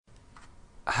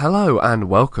Hello and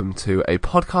welcome to a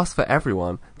podcast for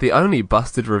everyone, the only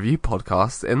busted review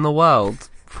podcast in the world,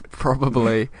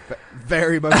 probably.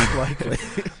 Very most likely.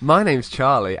 My name's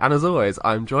Charlie, and as always,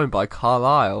 I'm joined by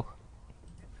Carlisle.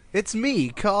 It's me,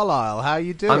 Carlisle. How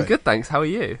you doing? I'm good, thanks. How are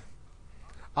you?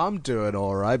 I'm doing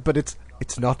alright, but it's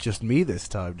not just me this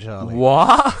time, Charlie.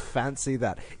 What? Fancy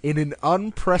that. In an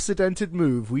unprecedented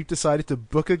move, we've decided to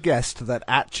book a guest that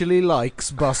actually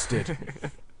likes Busted.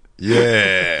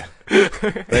 Yeah,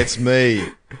 that's me.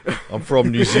 I'm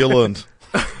from New Zealand.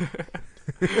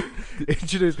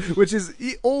 Which is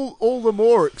all the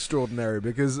more extraordinary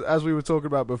because, as we were talking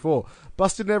about before,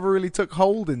 Busted never really took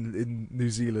hold in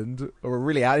New Zealand or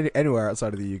really anywhere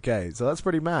outside of the UK. So that's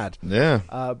pretty mad. Yeah.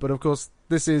 But of course,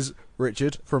 this is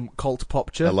Richard from Cult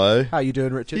Popture. Hello. How you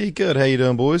doing, Richard? Yeah, good. How you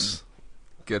doing, boys?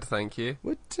 Good, thank you.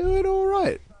 We're doing all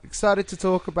right. Excited to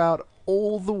talk about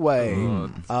All the Way.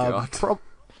 God.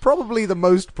 Probably the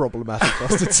most problematic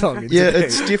Busted song. Yeah,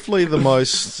 it's definitely the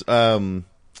most.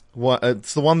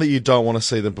 It's the one that you don't want to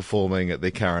see them performing at their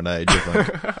current age,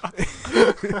 I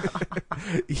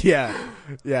think. Yeah.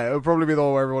 It'll probably be the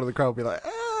one where everyone in the crowd will be like,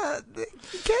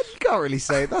 you can't really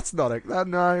say it. That's not a...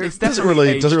 No. It doesn't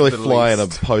really fly in a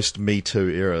post-Me Too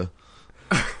era.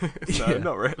 No,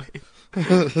 not really.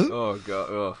 Oh,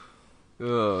 God.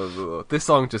 Oh. This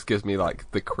song just gives me,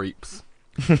 the creeps.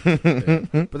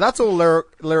 But that's all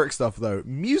lyric stuff, though.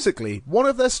 Musically, one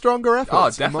of their stronger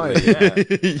efforts. Oh, definitely, yeah.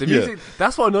 The music,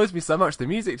 that's what annoys me so much. The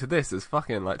music to this is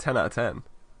fucking 10 out of 10.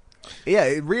 Yeah,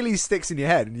 it really sticks in your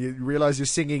head, and you realise you're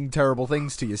singing terrible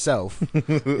things to yourself.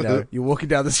 You're walking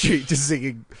down the street just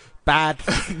singing bad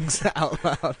things out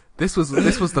loud. This was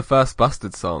the first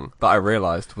Busted song that I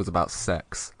realised was about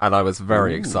sex, and I was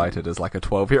very excited as a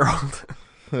 12-year-old.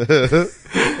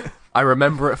 I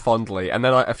remember it fondly, and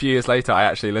then a few years later I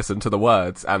actually listened to the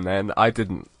words, and then I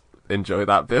didn't enjoy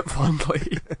that bit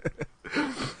fondly.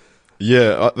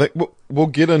 Yeah, I think we'll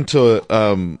get into it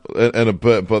in a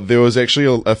bit, but there was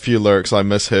actually a few lyrics I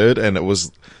misheard, and it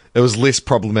was less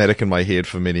problematic in my head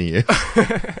for many years.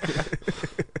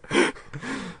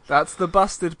 That's the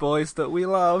Busted boys that we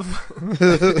love.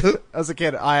 As a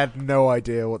kid, I had no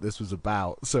idea what this was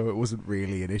about, so it wasn't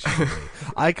really an issue for me.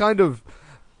 I kind of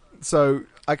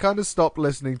stopped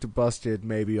listening to Busted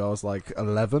maybe I was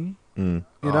 11. You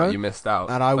know? You missed out.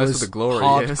 And I was the glory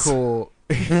hardcore.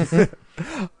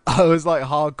 I was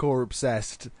hardcore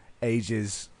obsessed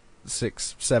ages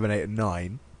 6, 7, 8, and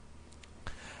 9.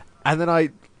 And then I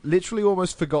literally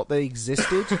almost forgot they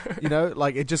existed.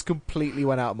 It just completely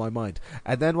went out of my mind.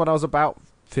 And then when I was about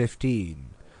 15,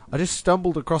 I just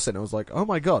stumbled across it and I was like, oh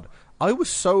my god, I was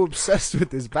so obsessed with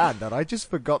this band that I just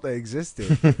forgot they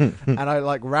existed. And I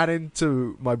ran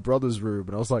into my brother's room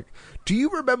and I was like, do you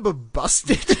remember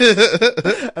Busted?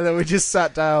 And then we just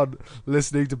sat down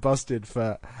listening to Busted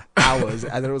for hours,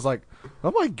 and then it was like,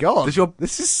 oh my god,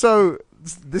 this is so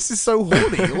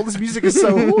horny. All this music is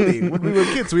so horny. When we were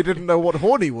kids, we didn't know what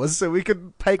horny was, so we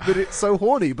could peg that it's so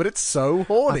horny, but it's so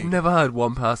horny. I've never heard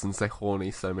one person say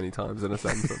horny so many times in a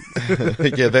sentence.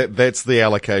 Yeah, that's the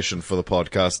allocation for the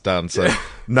podcast done, so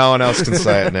no one else can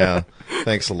say it now.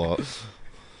 Thanks a lot.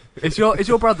 Is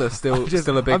your brother still a big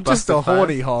Busted fan? I'm just a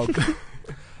horny hog.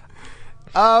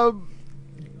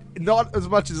 Not as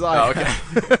much as I okay.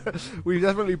 We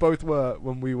definitely both were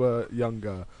when we were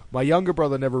younger. My younger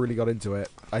brother never really got into it.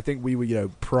 I think we were,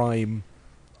 prime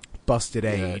Busted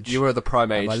age. You were the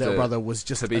prime age. My little brother was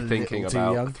just to be thinking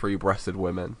about young. three-breasted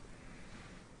women.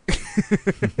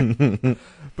 But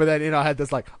then in our head,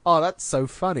 there's oh, that's so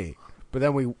funny. But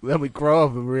then we grow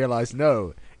up and realize,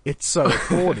 no, it's so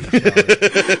horny.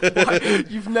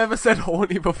 You've never said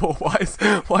horny before. Why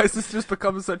has this just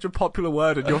become such a popular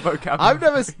word in your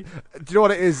vocabulary? Do you know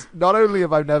what it is? Not only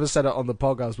have I never said it on the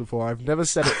podcast before, I've never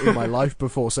said it in my life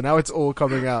before. So now it's all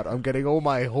coming out. I'm getting all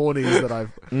my hornies that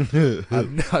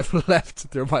I've left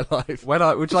through my life.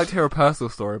 Would you like to hear a personal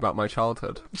story about my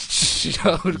childhood?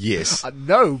 Yes.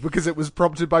 No, because it was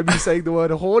prompted by me saying the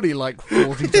word horny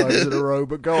 40 times in a row.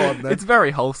 But go on then. It's very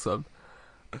wholesome.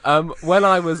 When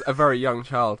I was a very young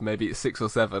child, maybe 6 or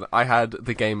 7, I had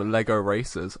the game Lego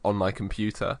Racers on my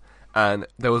computer, and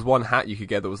there was one hat you could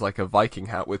get that was a Viking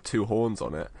hat with 2 horns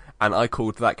on it, and I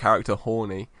called that character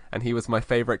Horny, and he was my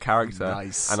favourite character.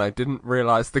 Nice. And I didn't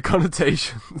realise the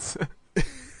connotations.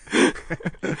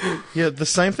 Yeah, the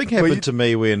same thing happened to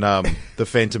me when the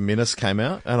Phantom Menace came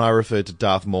out, and I referred to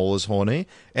Darth Maul as horny,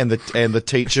 and the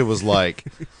teacher was like,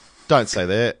 don't say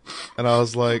that. And I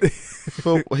was like,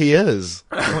 well, he is.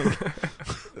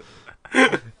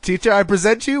 Teacher, I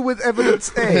present you with evidence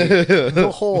A,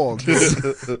 the horns.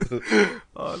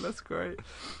 Oh, that's great.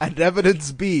 And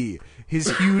evidence B, his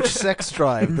huge sex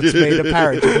drive that's made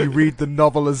apparent if you read the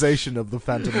novelization of the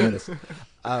Phantom Menace.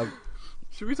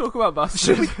 Should we talk about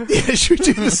Busted? Should we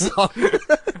do the song?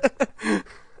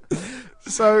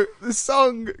 So the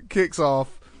song kicks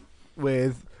off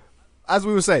with, as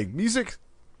we were saying, music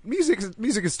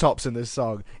is tops in this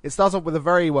song. It starts off with a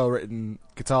very well written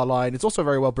guitar line. It's also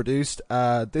very well produced.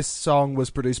 This song was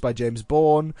produced by James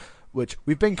Bourne, which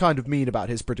we've been kind of mean about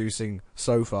his producing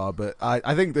so far, but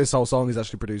I think this whole song is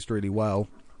actually produced really well.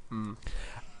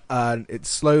 And it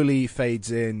slowly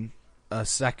fades in a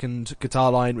second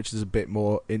guitar line, which is a bit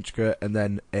more intricate, and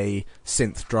then a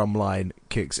synth drum line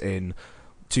kicks in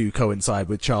to coincide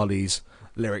with Charlie's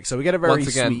lyrics. So we get a very once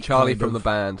again, sweet Charlie kind from of the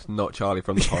band, not Charlie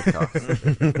from the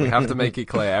podcast. We have to make it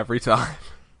clear every time.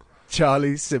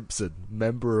 Charlie Simpson,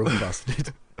 member of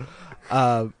Busted,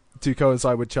 to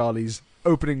coincide with Charlie's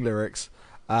opening lyrics.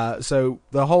 So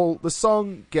the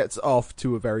song gets off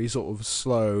to a very sort of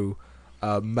slow,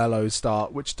 mellow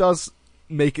start, which does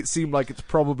make it seem like it's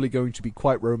probably going to be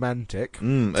quite romantic.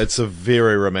 It's a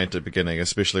very romantic beginning,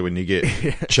 especially when you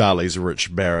get Charlie's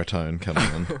rich baritone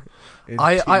coming in.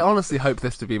 I honestly hope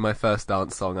this to be my first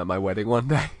dance song at my wedding one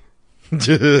day.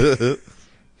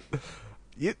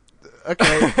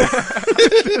 Okay.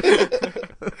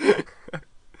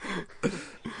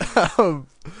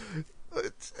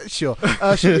 Sure.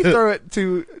 Should we throw it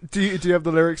to... Do you have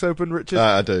the lyrics open, Richard?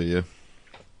 I do, yeah.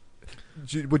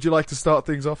 Would you like to start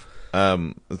things off?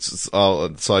 So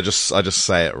I just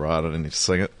say it, right? I don't need to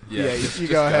sing it. Yeah, you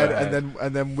go ahead,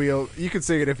 and then you can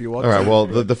sing it if you want. All right. Well,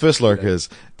 the first lyric is,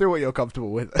 do what you're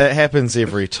comfortable with. "It happens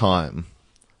every time."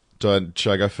 Should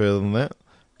I go further than that?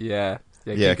 Yeah.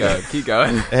 Yeah, Keep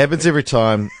going. It happens every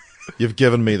time you've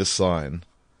given me the sign.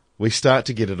 We start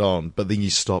to get it on, but then you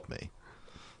stop me.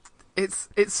 It's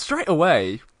straight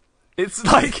away. It's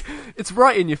like it's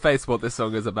right in your face what this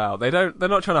song is about. They're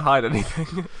not trying to hide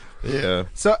anything. Yeah.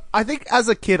 So I think as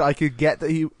a kid I could get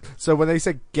that so when they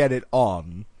said "get it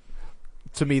on,"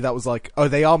 to me that was like, oh,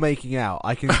 they are making out.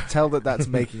 I can tell that that's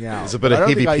making out. There's a bit of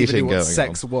heavy petting going on.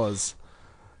 Sex was.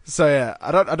 So yeah,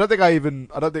 I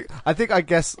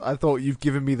guess I thought you've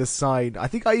given me the sign. I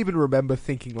think I even remember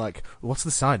thinking like, what's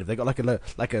the sign? Have they got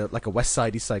like a West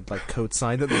Side East Side like code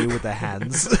sign that they do with their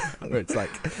hands, where it's like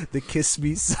the kiss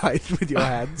me sign with your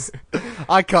hands?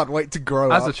 I can't wait to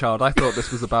grow up. As a child, I thought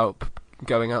this was about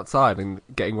going outside and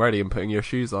getting ready and putting your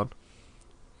shoes on.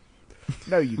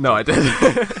 No, you. No, I didn't.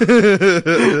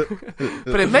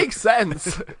 But it makes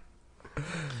sense.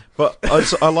 But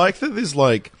I like that there's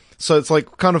like. So it's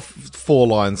like kind of 4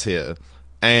 lines here,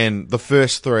 and the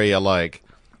first 3 are like,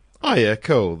 oh yeah,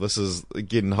 cool, this is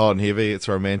getting hot and heavy, it's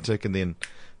romantic, and then,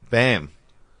 bam,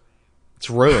 it's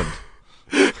ruined.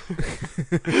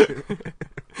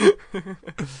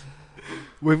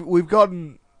 We've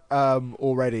gotten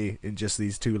already in just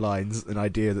these 2 lines an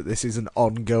idea that this is an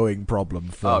ongoing problem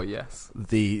for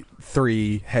the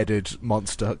 3-headed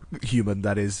monster human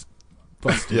that is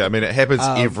Busted. Yeah, I mean, it happens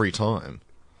every time.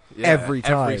 Yeah, every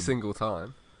time. Every single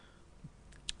time.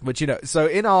 Which,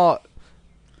 so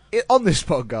on this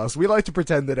podcast, we like to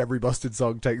pretend that every Busted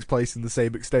song takes place in the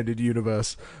same extended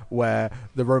universe where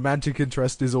the romantic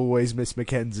interest is always Miss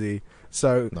Mackenzie.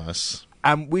 So nice.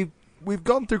 And we've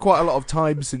gone through quite a lot of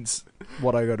time since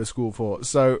What I Go to School For.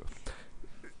 So,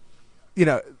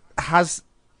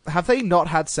 have they not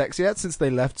had sex yet since they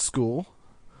left school?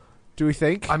 Do we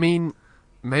think? I mean,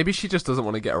 maybe she just doesn't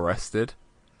want to get arrested.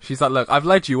 She's like, look, I've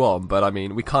led you on, but I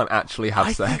mean, we can't actually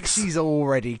have sex. I think she's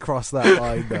already crossed that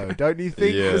line, though. Don't you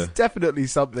think? Yeah. There's definitely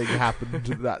something happened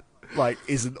that,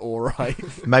 isn't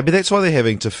alright. Maybe that's why they're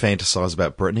having to fantasize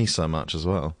about Britney so much as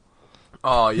well.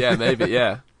 Oh, yeah, maybe,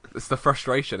 yeah. It's the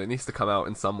frustration. It needs to come out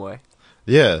in some way.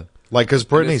 Yeah. Like, because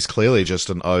Britney's clearly just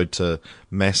an ode to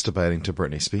masturbating to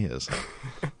Britney Spears.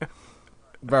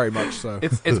 Very much so.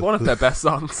 It's one of their best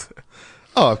songs.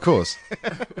 Oh, of course.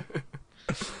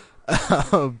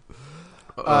 So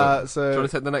do you want to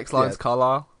take the next lines,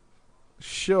 Carlisle?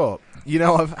 Sure.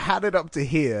 I've had it up to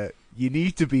here. You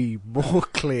need to be more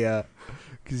clear,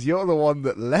 because you're the one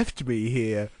that left me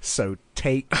here, so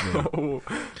take me.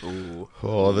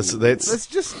 Oh, that's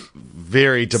just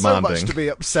very demanding. So much to be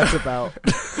upset about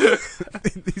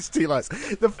in these 2 lines.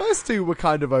 The first 2 were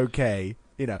kind of okay,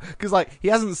 because he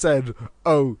hasn't said,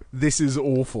 oh, this is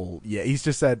awful. Yeah, he's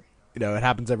just said, it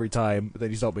happens every time, but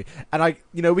then you stop me. And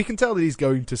we can tell that he's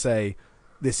going to say,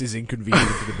 this is inconvenient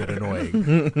and a bit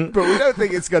annoying. But we don't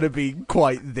think it's going to be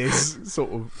quite this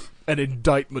sort of an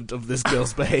indictment of this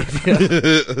girl's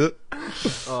behaviour.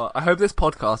 I hope this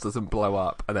podcast doesn't blow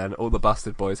up and then all the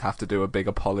Busted boys have to do a big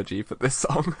apology for this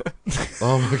song.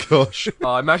 Oh my gosh.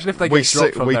 Imagine if they get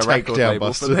dropped from their record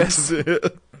label for this.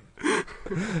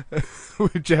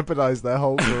 would jeopardize their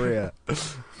whole career.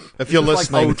 If you're It's like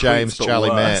listening, old James, tweets, but Charlie,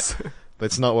 worse. Matt,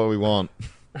 that's not what we want.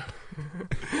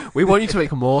 We want you to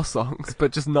make more songs,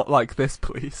 but just not like this,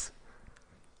 please.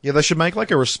 Yeah, they should make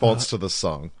like a response to this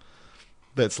song.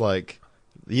 That's like,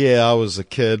 yeah, I was a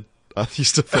kid. I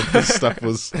used to think this stuff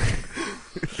was...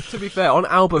 To be fair, on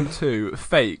album 2,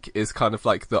 Fake is kind of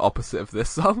like the opposite of this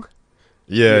song.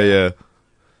 Yeah.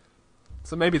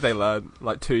 So maybe they learn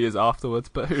like 2 years afterwards,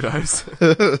 but who knows?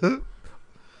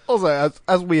 Also,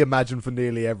 as we imagine for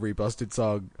nearly every Busted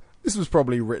song, this was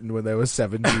probably written when they were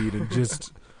 17 and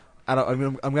just... And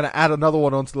I'm going to add another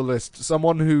one onto the list.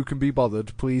 Someone who can be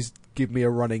bothered, please give me a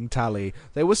running tally.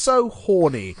 They were so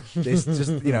horny, this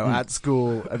just, at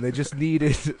school, and they just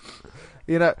needed,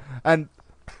 and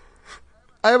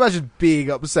I imagine being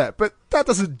upset, but that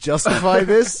doesn't justify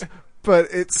this, but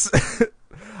it's,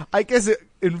 I guess it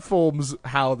informs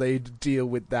how they'd deal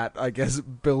with that,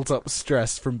 built up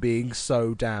stress from being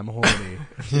so damn horny.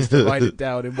 Just to write it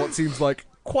down in what seems like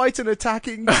quite an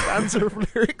attacking stanza of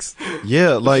lyrics.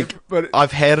 Yeah, like, but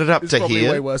I've had it up it's to probably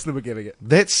here. way worse than we're giving it.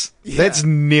 That's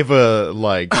never,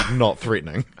 like, not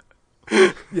threatening.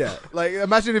 Yeah, like,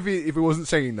 imagine if he wasn't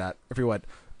singing that. If he went,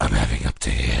 I'm having up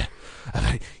to here.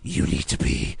 You need to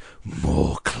be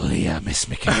more clear, Miss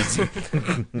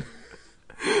McKenzie.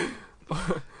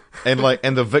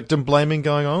 And the victim blaming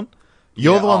going on.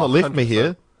 You're the one that left me 100%.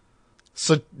 here,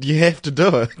 so you have to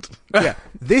do it. Yeah,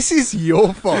 this is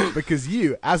your fault because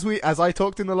you, as I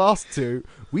talked in the last two,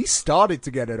 we started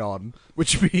to get it on,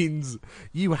 which means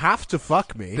you have to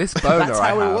fuck me. This boner That's I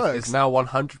how it have works. is now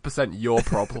 100% your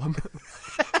problem.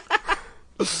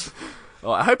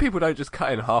 Well, I hope people don't just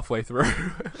cut in halfway through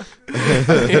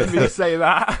and hear me say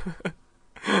that.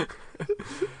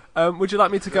 Would you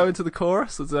like me to go into the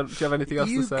chorus? Or do you have anything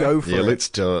else You to say? go for Yeah, it. let's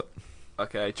do it.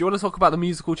 Okay. Do you want to talk about the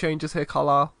musical changes here,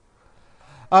 Carlisle?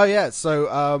 Oh yeah,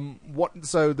 so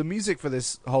so the music for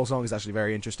this whole song is actually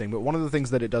very interesting, but one of the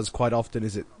things that it does quite often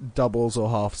is it doubles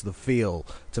or halves the feel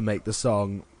to make the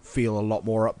song feel a lot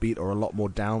more upbeat or a lot more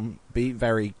downbeat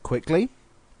very quickly.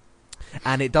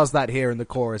 And it does that here in the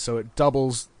chorus, so it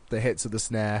doubles the hits of the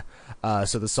snare,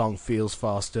 so the song feels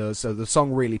faster, so the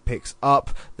song really picks up.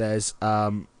 There's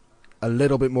a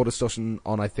little bit more distortion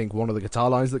on, I think, one of the guitar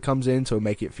lines that comes in to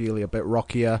make it feel a bit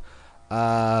rockier.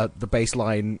 The bass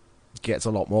line gets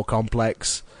a lot more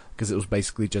complex because it was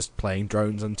basically just playing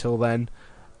drones until then.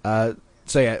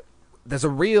 So yeah, there's a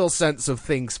real sense of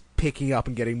things picking up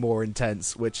and getting more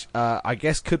intense, which I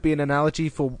guess could be an analogy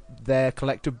for their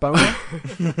collective boner.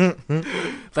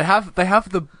 They have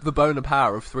the boner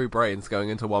power of 3 brains going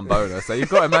into one boner, so you've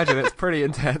got to imagine it's pretty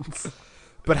intense.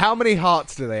 But how many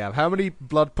hearts do they have? How many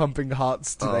blood pumping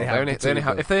hearts do they have?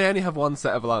 If they only have one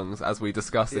set of lungs, as we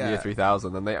discussed in Yeah. year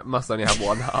 3000, then they must only have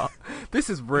one heart. This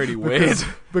is really weird.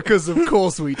 Because of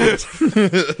course we did.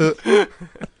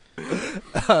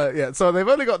 Yeah, so they've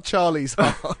only got Charlie's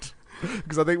heart.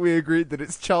 Because I think we agreed that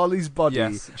it's Charlie's body.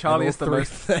 Yes, Charlie and is all the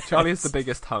three Charlie is the heads.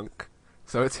 biggest hunk,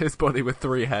 so it's his body with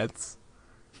 3 heads.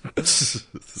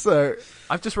 So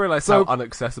I've just realised So- how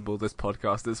inaccessible this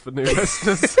podcast is for new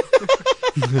listeners.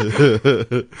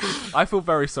 I feel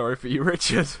very sorry for you,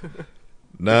 Richard.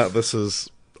 No,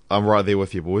 I'm right there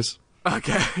with you, boys.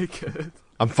 Okay, good.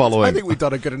 I'm following. I think we've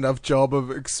done a good enough job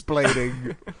of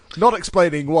explaining, not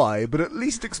explaining why, but at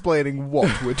least explaining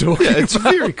what we're talking Yeah, it's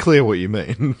about. very clear what you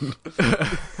mean.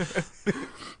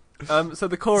 So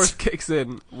the chorus kicks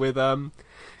in with,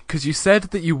 'cause you said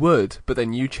that you would, but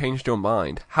then you changed your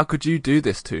mind. How could you do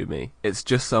this to me? It's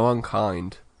just so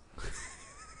unkind.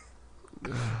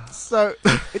 So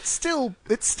it's still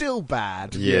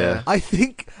bad. Yeah. I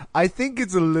think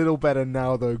it's a little better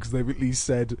now though, because they've at least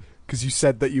said, because you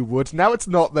said that you would. Now it's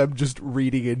not them just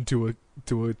reading into a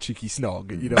cheeky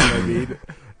snog. You know what I mean?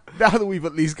 Now that we've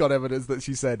at least got evidence that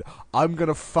she said, "I'm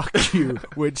gonna fuck you,"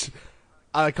 which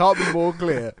I can't be more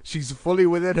clear. She's fully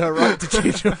within her right to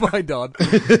change her mind on.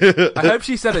 I hope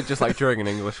she said it just like during an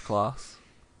English class.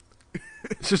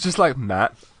 She's just like,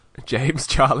 Matt, James,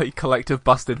 Charlie, collective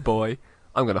busted boy.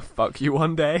 I'm gonna fuck you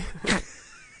one day.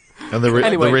 And the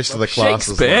Anyway, rest of the class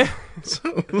is Shakespeare.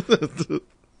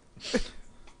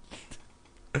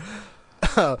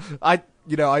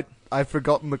 like... I'd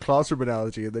forgotten the classroom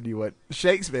analogy, and then you went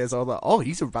Shakespeare, so I was like, oh,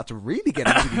 he's about to really get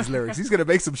into these lyrics. He's going to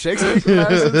make some Shakespeare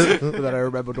comparisons. But then I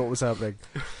remembered what was happening.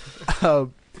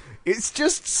 It's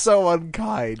just so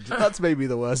unkind. That's maybe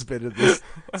the worst bit of this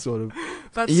sort of...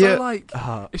 That's Yeah. so like,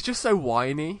 it's just so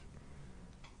whiny.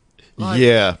 Like-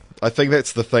 Yeah, I think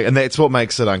that's the thing, and that's what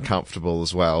makes it uncomfortable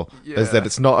as well. Is Yeah. that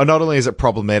it's not only is it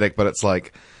problematic, but it's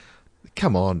like,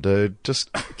 come on, dude, just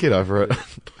get over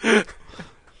it.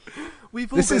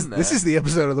 We've all This been is there. this is the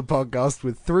episode of the podcast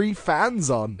with 3 fans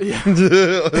on. Yeah.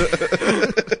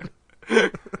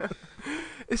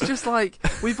 It's just like,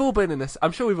 we've all been in this.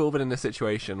 I'm sure we've all been in a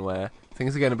situation where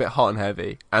things are getting a bit hot and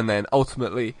heavy, and then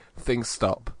ultimately things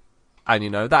stop.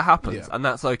 And, that happens, Yeah. and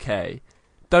that's okay.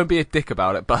 Don't be a dick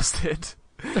about it, Busted.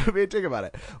 Don't be a dick about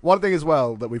it. One thing as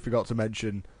well that we forgot to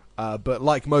mention, but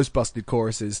like most Busted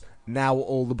choruses, now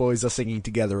all the boys are singing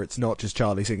together. It's not just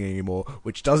Charlie singing anymore,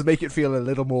 which does make it feel a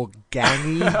little more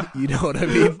gangy. You know what I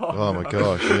mean? Oh my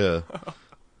gosh, yeah.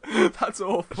 That's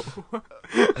awful.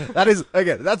 That is,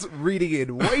 again, that's reading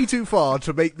in way too far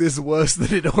to make this worse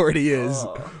than it already is.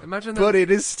 Imagine that. But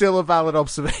it is still a valid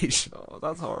observation. Oh,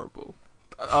 that's horrible.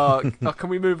 Can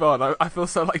we move on? I feel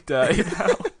so dirty now.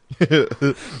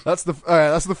 That's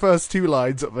the first 2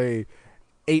 lines of a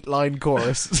 8-line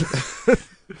chorus.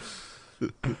 Do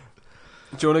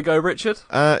you want to go, Richard?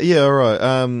 Yeah, alright.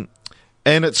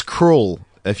 And it's cruel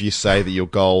if you say that you'll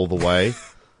go all the way.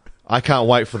 I can't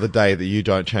wait for the day that you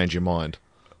don't change your mind.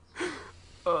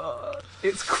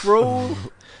 It's cruel.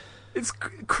 It's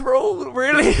cruel,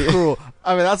 really. Cruel.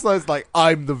 I mean, that's those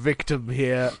I'm the victim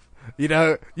here. You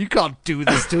can't do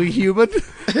this to a human.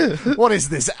 What is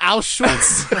this,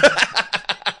 Auschwitz?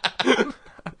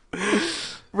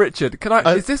 Richard,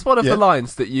 is this one of the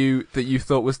lines that you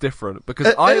thought was different?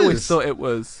 Because I always thought it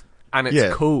was, and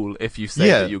it's cool if you say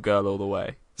that you girl all the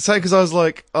way. So, because I was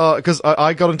like, because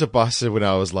I got into Busted when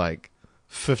I was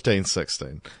 15,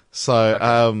 16.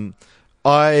 So,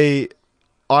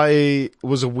 I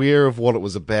was aware of what it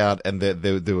was about, and that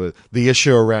there were the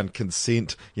issue around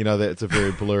consent. That it's a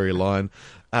very blurry line,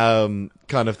 kind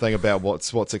of thing about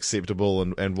what's acceptable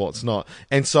and what's not.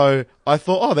 And so I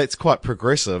thought, that's quite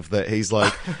progressive. That he's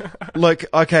like, look,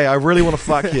 okay, I really want to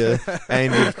fuck you,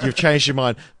 and you've changed your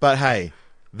mind, but hey,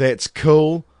 that's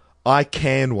cool. I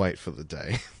can wait for the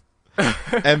day.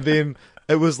 And then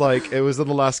it was in the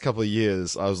last couple of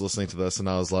years I was listening to this, and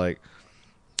I was like,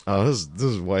 oh, this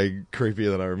is way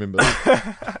creepier than I remember.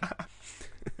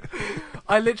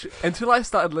 I literally, until I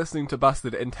started listening to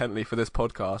Busted intently for this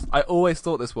podcast, I always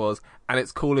thought this was, and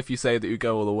it's cool if you say that you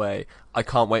go all the way. I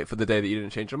can't wait for the day that you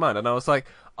didn't change your mind. And I was like,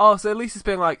 oh, so at least it's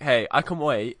being like, hey, I can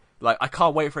wait. I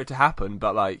can't wait for it to happen,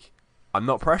 but I'm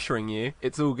not pressuring you.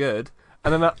 It's all good.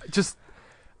 And then just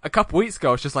a couple weeks ago,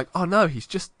 I was just like, oh no, he's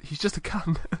just a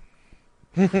cunt.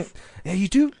 Yeah, you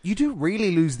do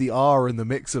really lose the R in the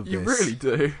mix of this. You really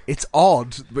do. It's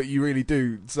odd, but you really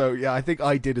do. So yeah, I think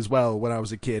I did as well when I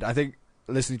was a kid. I think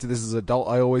listening to this as an adult,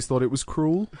 I always thought it was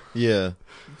cruel. Yeah.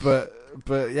 But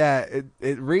yeah,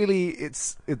 it really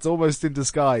it's almost in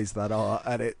disguise, that R,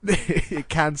 and it it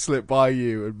can slip by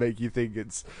you and make you think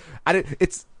it's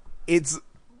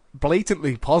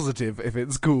blatantly positive if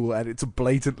it's cool, and it's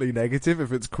blatantly negative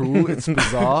if it's cruel. It's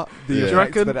bizarre. Do you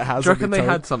reckon they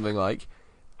had something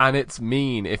and it's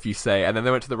mean if you say, and then they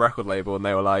went to the record label and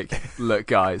they were like, look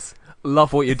guys,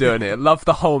 love what you're doing here, love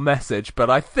the whole message,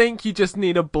 but I think you just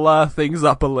need to blur things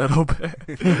up a little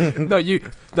bit.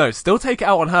 No, still take it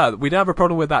out on her. We don't have a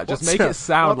problem with that. Just make it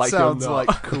sound like you're not.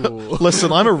 Like cool.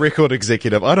 Listen, I'm a record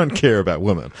executive. I don't care about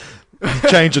women.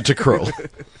 Change it to cruel.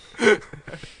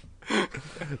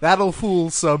 That'll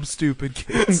fool some stupid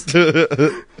kids.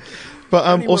 But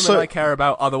the only also, women I care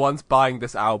about are the ones buying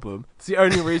this album. It's the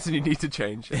only reason you need to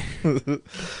change it.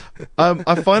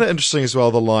 I find it interesting as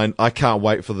well, the line, I can't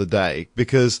wait for the day,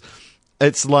 because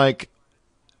it's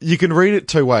you can read it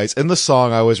 2 ways. In the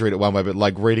song, I always read it one way, but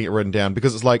reading it written down,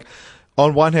 because it's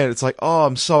on one hand, it's oh,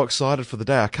 I'm so excited for the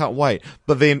day, I can't wait.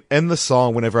 But then in the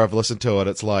song, whenever I've listened to it,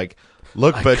 it's look,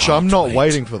 bitch, I'm not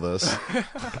waiting for this.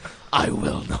 I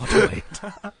will not wait.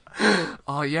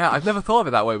 Oh yeah, I've never thought of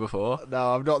it that way before.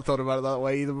 No, I've not thought about it that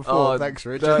way either before. Oh, thanks,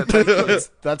 Richard.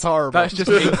 That's horrible. That's just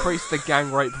increased the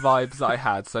gang rape vibes that I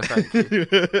had, so thank you.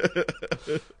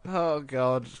 Oh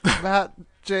god, Matt,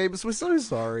 James, we're so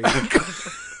sorry.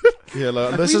 Yeah,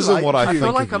 look, this isn't what I think. I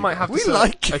feel like of I you. might have to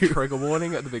set a trigger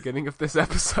warning at the beginning of this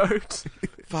episode.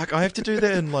 Fuck, I have to do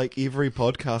that in every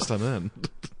podcast I'm in.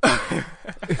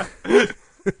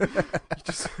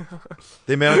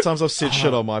 The amount of times I've said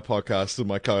shit on my podcast and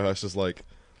my co-host is like,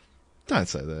 don't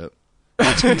say that.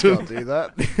 Can't do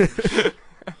that.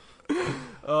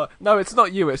 No, it's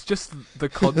not you. It's just the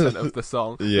content of the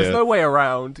song. Yeah. There's no way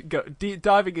around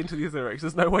diving into these lyrics.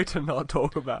 There's no way to not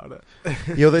talk about it.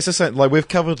 Yeah, that's the same. We've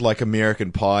covered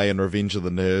American Pie and Revenge of the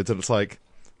Nerds, and it's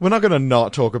we're not going to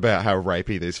not talk about how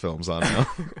rapey these films are now.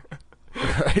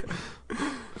 Right.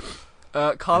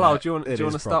 Carlisle, do you want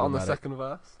to start on the second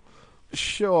verse?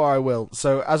 Sure, I will.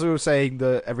 So, as we were saying,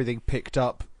 everything picked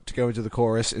up to go into the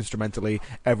chorus instrumentally.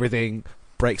 Everything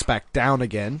breaks back down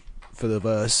again for the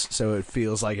verse, so it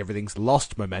feels like everything's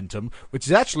lost momentum, which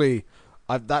is actually...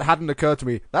 that hadn't occurred to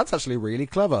me. That's actually really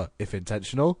clever, if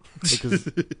intentional, because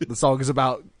the song is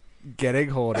about getting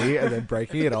horny and then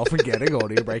breaking it off and getting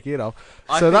horny and breaking it off.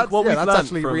 So that's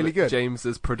actually from really good.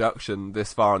 James's production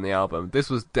this far on the album, this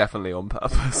was definitely on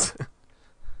purpose.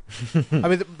 I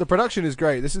mean, the production is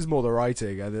great. This is more the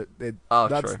writing, and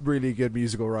that's true. really good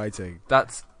musical writing.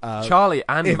 That's Charlie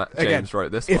and if, James again,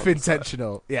 wrote this. If one,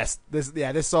 intentional, yes.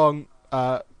 This song,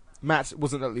 Matt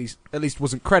wasn't at least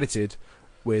wasn't credited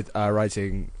with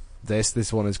writing this.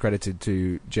 This one is credited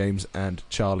to James and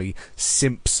Charlie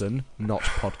Simpson, not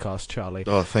podcast Charlie.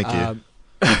 Oh, thank you.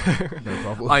 No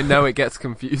problem. I know it gets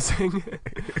confusing.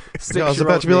 I was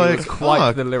about to be like,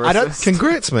 quite the lyricist.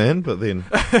 Congrats, man, but then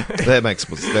that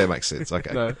makes sense.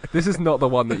 Okay. No, this is not the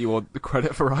one that you want the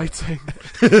credit for writing.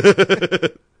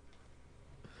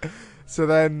 So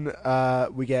then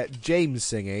we get James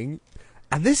singing,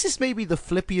 and this is maybe the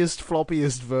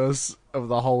floppiest verse of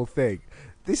the whole thing.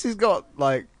 This has got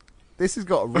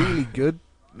really good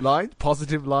lines,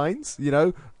 positive lines,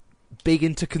 big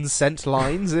into consent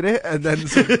lines in it, and then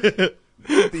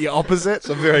the opposite.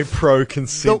 Some very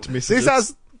pro-consent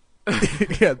messages.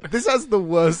 This has the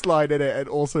worst line in it, and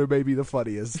also maybe the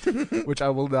funniest, which I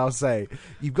will now say.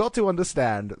 You've got to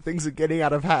understand, things are getting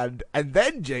out of hand, and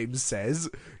then James says,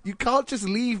 you can't just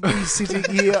leave me sitting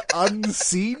here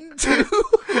unseen to.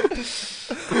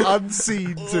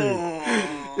 Unseen to.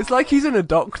 It's like he's in a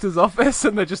doctor's office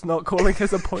and they're just not calling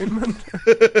his appointment.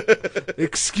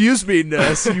 Excuse me,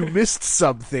 nurse, you missed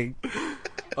something.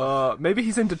 Maybe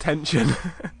he's in detention.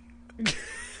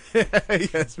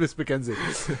 Yes, Miss Mackenzie.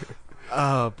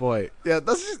 Oh boy, yeah.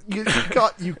 That's just you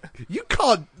can't. You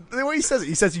can't. The way he says it,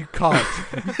 he says you can't.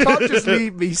 You can't just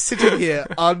leave me sitting here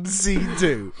unseen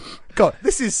to. God,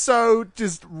 this is so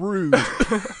just rude.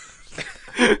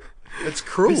 It's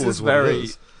cruel. This is very. very.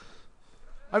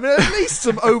 I mean, at least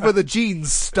some over the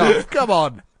jeans stuff. Come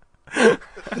on.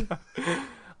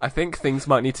 I think things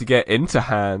might need to get into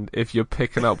hand if you're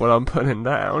picking up what I'm putting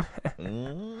down.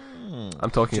 I'm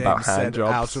talking James about hand said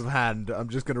jobs. out of hand. I'm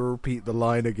just going to repeat the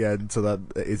line again so that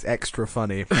it is extra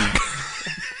funny.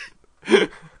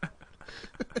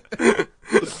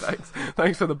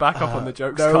 Thanks for the backup on the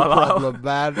jokes, No Carlisle. problem,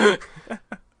 man.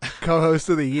 Co-host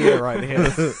of the year right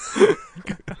here.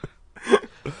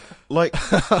 Like,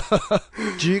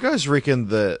 do you guys reckon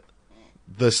that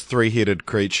this three-headed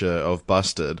creature of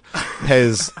Busted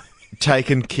has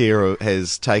taken care of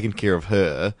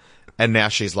her, and now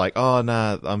she's like, oh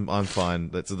nah, I'm fine.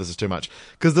 This is too much,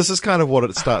 because this is kind of what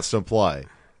it starts to imply,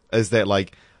 is that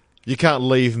like you can't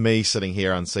leave me sitting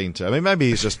here unseen to. I mean, maybe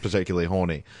he's just particularly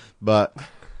horny, but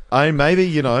maybe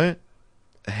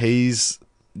he's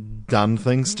done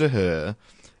things to her,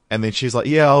 and then she's like,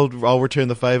 yeah, I'll return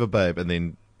the favor, babe, and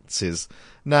then says,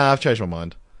 nah, I've changed my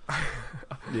mind.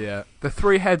 Yeah, the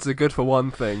three heads are good for one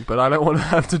thing, but I don't want to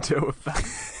have to deal with that.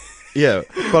 Yeah,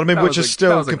 but I mean, which is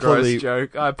still completely a gross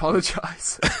joke. I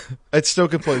apologise. It's still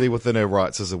completely within her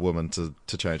rights as a woman to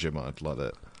change her mind like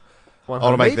that. I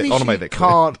want Maybe to make that clear.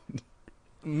 can't.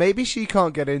 Maybe she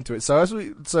can't get into it.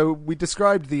 So we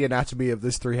described the anatomy of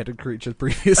this three-headed creature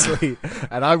previously,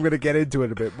 and I'm going to get into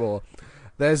it a bit more.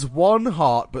 There's one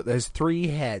heart, but there's three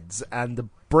heads, and the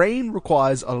brain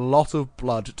requires a lot of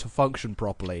blood to function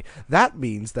properly. That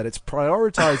means that it's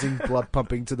prioritizing blood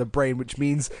pumping to the brain, which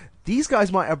means these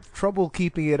guys might have trouble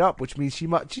keeping it up, which means she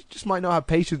just might not have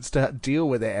patience to deal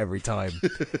with it every time.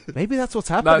 Maybe that's what's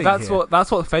happening. No,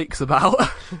 that's what Fake's about.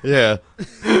 Yeah.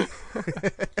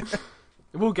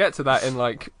 We'll get to that in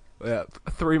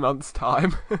 3 months'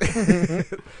 time.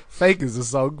 Fake is a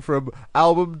song from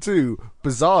album 2.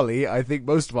 Bizarrely, I think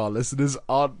most of our listeners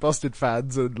aren't Busted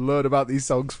fans and learn about these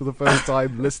songs for the first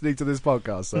time listening to this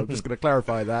podcast, so I'm just going to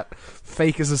clarify that.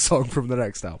 Fake is a song from the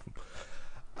next album.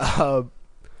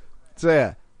 So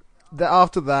yeah,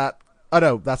 after that,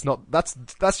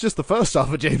 that's just the first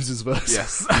half of James's verse.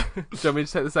 Yes. Do you want me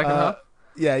to take the second half?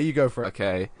 Yeah, you go for it.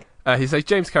 Okay. He says,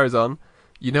 James carries on,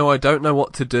 you know I don't know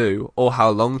what to do or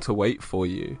how long to wait for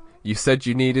you. You said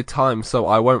you needed time, so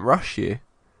I won't rush you.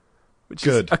 Which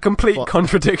is a complete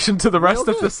contradiction to the rest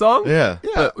of the song. Yeah.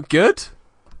 But good.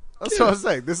 That's what I was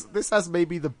saying. This has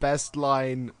maybe the best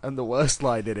line and the worst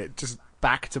line in it, just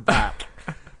back to back.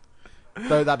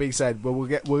 Though that being said, we'll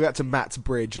get to Matt's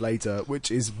bridge later,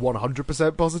 which is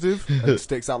 100% positive and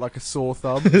sticks out like a sore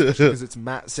thumb, especially because it's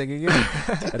Matt singing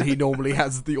it, and he normally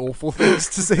has the awful things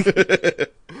to sing.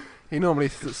 He normally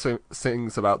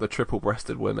sings about the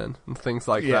triple-breasted women and things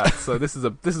like that. So this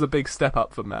is a big step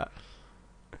up for Matt.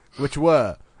 Which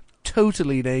were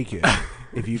totally naked,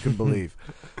 if you can believe.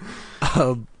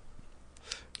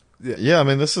 Yeah, I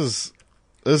mean, this is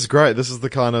great. This is the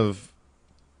kind of,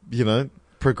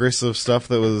 progressive stuff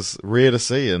that was rare to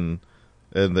see in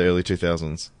the early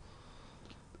 2000s.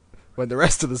 When the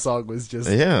rest of the song was just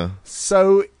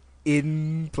so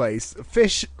in place.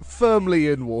 Fish firmly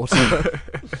in water.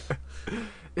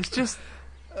 It's just...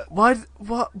 Why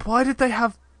did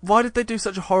they do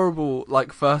such a horrible,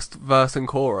 like, first verse and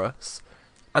chorus,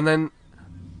 and then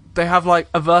they have, like,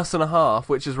 a verse and a half,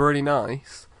 which is really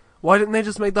nice? Why didn't they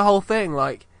just make the whole thing,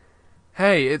 like,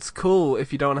 hey, it's cool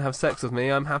if you don't want to have sex with me,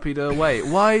 I'm happy to wait?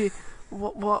 Why...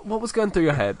 What was going through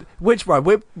your head? Which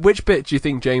bit do you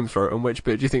think James wrote, and which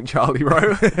bit do you think Charlie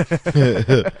wrote?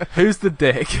 Who's the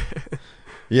dick?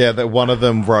 Yeah, that one of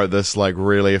them wrote this like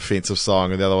really offensive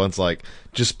song, and the other one's like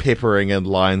just peppering in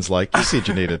lines like, "You said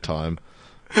you needed time,"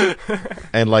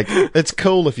 and like, "It's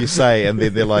cool if you say," and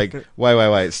then they're like,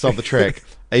 "Wait, stop the track.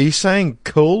 Are you saying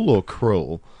cool or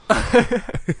cruel?"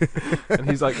 And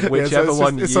he's like, "Whichever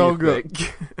one you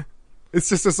think." It's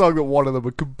just a song that one of them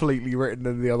had completely written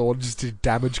and the other one just did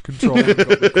damage control and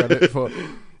got the credit for.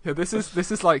 Yeah, this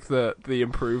is like the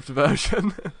improved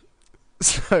version.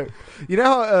 So, you know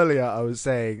how earlier I was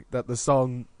saying that the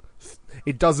song,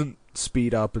 it doesn't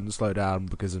speed up and slow down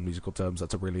because in musical terms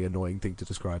that's a really annoying thing to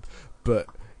describe, but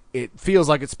it feels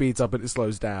like it speeds up and it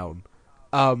slows down.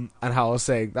 And how I was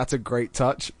saying that's a great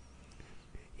touch.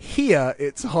 Here,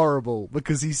 it's horrible,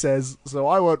 because he says, "So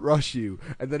I won't rush you,"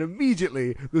 and then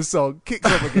immediately the song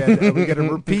kicks up again, and we get a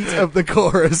repeat of the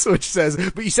chorus, which says,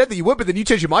 "But you said that you would, but then you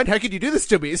changed your mind. How could you do this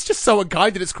to me? It's just so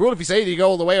unkind, and it's cruel if you say it, you go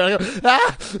all the way." And I go,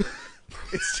 ah!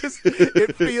 It's just,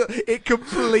 it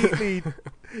completely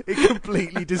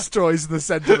destroys the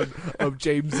sentiment of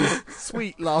James's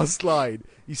sweet last line.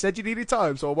 "You said you needed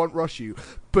time, so I won't rush you.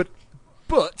 But,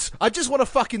 I just want to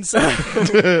fucking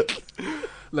say..."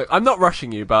 Look, I'm not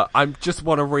rushing you, but I just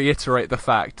want to reiterate the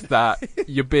fact that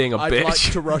you're being a bitch. I'd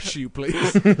like to rush you,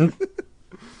 please. Do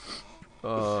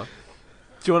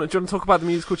you want to talk about the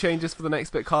musical changes for the next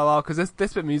bit, Carlisle? Because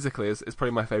this bit musically is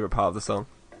probably my favourite part of the song.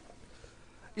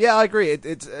 Yeah, I agree.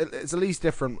 It's at least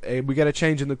different. We get a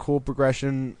change in the chord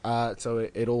progression, so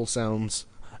it all sounds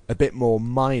a bit more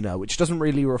minor, which doesn't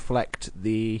really reflect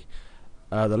the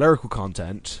lyrical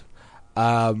content.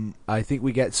 I think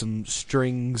we get some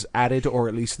strings added, or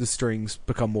at least the strings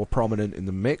become more prominent in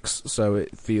the mix, so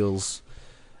it feels,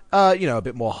 a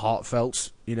bit more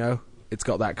heartfelt. It's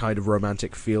got that kind of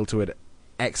romantic feel to it,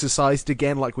 exercised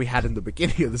again, like we had in the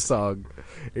beginning of the song.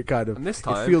 It kind of, and this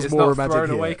time, it feels it's more not romantic thrown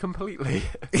here. away completely.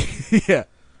 Yeah,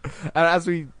 and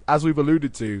as we've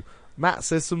alluded to, Matt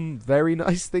says some very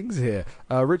nice things here.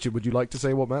 Richard, would you like to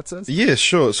say what Matt says? Yeah,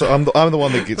 sure. So I'm the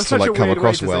one that gets to like come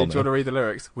across well. Do you want to read the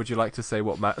lyrics? Would you like to say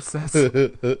what Matt says?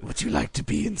 Would you like to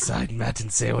be inside Matt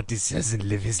and say what he says and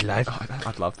live his life? Oh,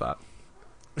 I'd love that.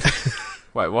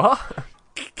 Wait, what?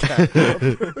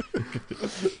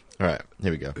 Alright,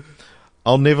 here we go.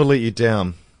 "I'll never let you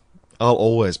down. I'll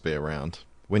always be around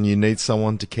when you need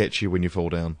someone to catch you when you fall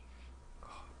down."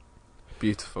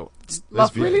 Beautiful.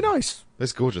 That's really nice.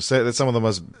 That's gorgeous. That's some of the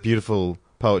most beautiful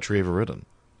poetry ever written,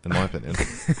 in my opinion.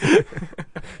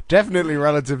 Definitely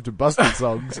relative to Busted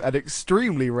songs, and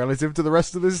extremely relative to the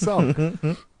rest of this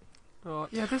song. Oh,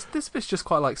 yeah, this bit's just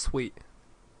quite like sweet.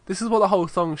 This is what the whole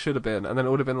song should have been, and then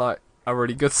it would have been like a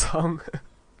really good song.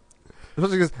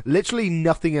 Because literally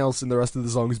nothing else in the rest of the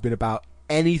song has been about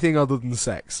anything other than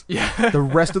sex. Yeah. The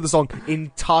rest of the song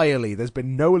entirely, there's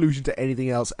been no allusion to anything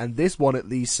else, and this one at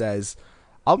least says,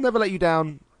 "I'll never let you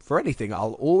down for anything.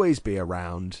 I'll always be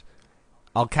around.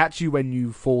 I'll catch you when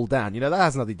you fall down." That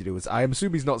has nothing to do with... I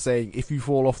assume he's not saying, if you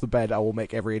fall off the bed, I will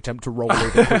make every attempt to roll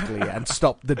over quickly and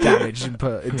stop the damage in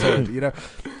turn.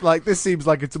 Like, this seems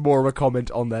like it's more of a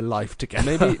comment on their life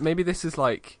together. Maybe this is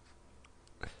like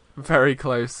very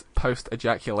close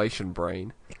post-ejaculation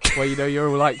brain, where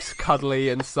you're like cuddly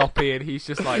and soppy, and he's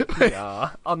just like,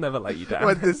 "Yeah, I'll never let you down."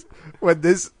 When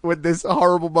this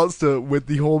horrible monster with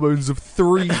the hormones of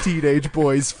 3 teenage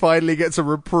boys finally gets a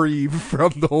reprieve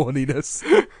from the horniness.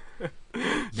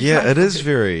 Yeah, it is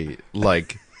very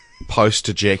like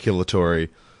post-ejaculatory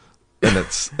in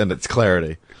its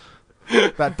clarity.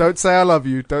 That "don't say I love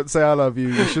you, don't say I love you,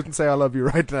 you shouldn't say I love you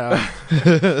right now.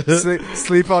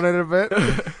 Sleep on it a bit."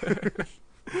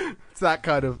 It's that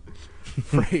kind of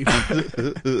frame.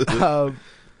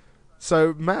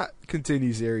 So Matt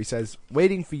continues here. He says,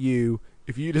 "Waiting for you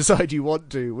if you decide you want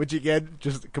to," which again,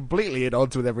 just completely at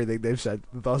odds with everything they've said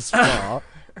thus far.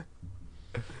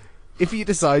 "If you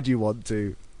decide you want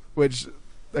to," which...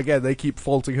 Again, they keep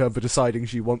faulting her for deciding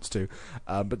she wants to,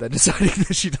 but then deciding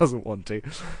that she doesn't want to.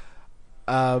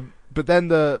 But then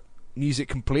the music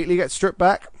completely gets stripped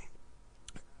back,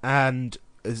 and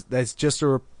there's just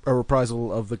a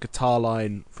reprisal of the guitar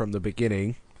line from the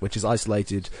beginning, which is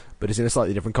isolated, but it's in a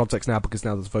slightly different context now because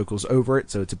now there's vocals over it,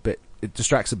 so it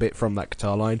distracts a bit from that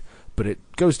guitar line, but it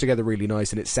goes together really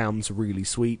nice and it sounds really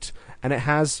sweet, and it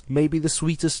has maybe the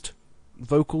sweetest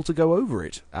vocal to go over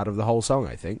it out of the whole song,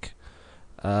 I think.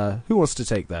 Who wants to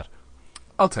take that?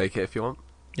 I'll take it if you want.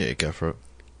 Yeah, go for it.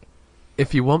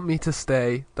 If you want me to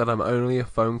stay, then I'm only a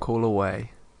phone call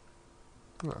away.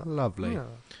 Oh, lovely.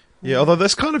 Yeah, although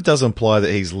this kind of does imply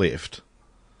that he's left.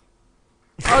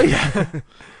 Oh, yeah.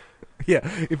 Yeah,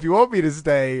 if you want me to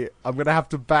stay, I'm going to have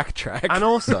to backtrack. And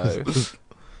also,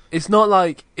 it's not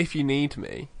like, if you need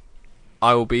me,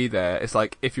 I will be there. It's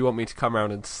like, if you want me to come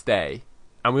around and stay.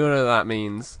 And we all know that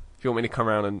means, if you want me to come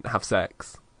around and have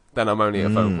sex, then I'm only a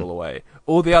phone call away.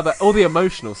 All the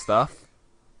emotional stuff,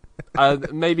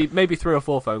 maybe 3 or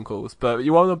 4 phone calls, but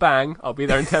you want a bang, I'll be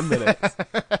there in 10 minutes.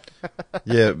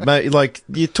 Yeah, mate, like,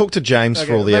 you talk to James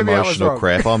for all the maybe I was emotional wrong.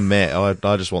 crap. I'm Matt.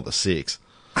 I just want the sex.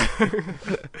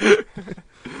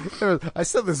 I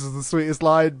said this is the sweetest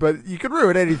line, but you can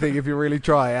ruin anything if you really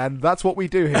try, and that's what we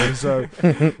do here, so...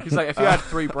 He's like, if you had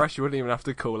 3 breasts, you wouldn't even have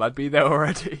to call. I'd be there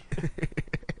already.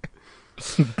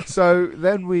 So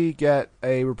then we get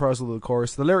a reprisal of the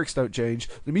chorus. The lyrics don't change.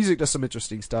 The music does some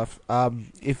interesting stuff.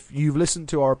 If you've listened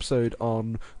to our episode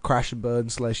on Crash and Burn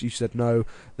 / You Said No,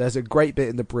 there's a great bit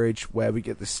in the bridge where we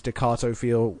get this staccato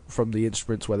feel from the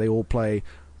instruments where they all play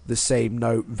the same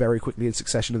note very quickly in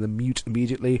succession and then mute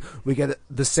immediately. We get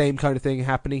the same kind of thing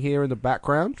happening here in the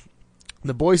background.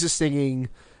 The boys are singing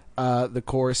the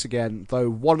chorus again,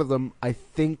 though one of them, I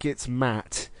think it's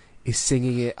Matt, is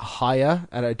singing it higher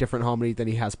at a different harmony than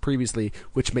he has previously,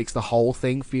 which makes the whole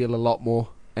thing feel a lot more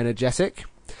energetic.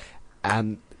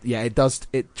 And yeah,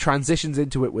 it transitions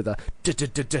into it with a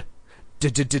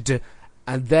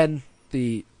and then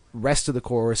the rest of the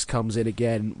chorus comes in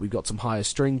again. We've got some higher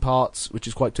string parts, which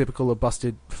is quite typical of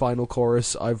Busted final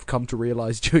chorus, I've come to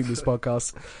realise during this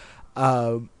podcast.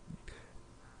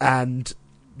 And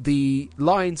the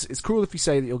lines, "It's cruel if you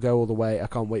say that you'll go all the way, I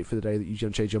can't wait for the day that you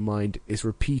don't change your mind," is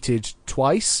repeated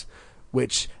twice,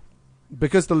 which,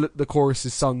 because the chorus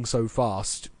is sung so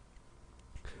fast,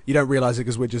 you don't realise it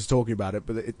because we're just talking about it,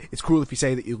 but it's cruel if you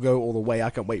say that you'll go all the way, I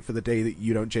can't wait for the day that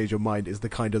you don't change your mind, is the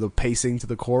kind of the pacing to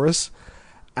the chorus.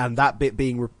 And that bit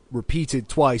being repeated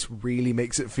twice really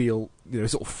makes it feel,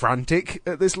 sort of frantic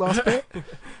at this last bit.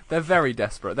 They're very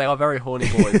desperate. They are very horny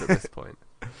boys at this point.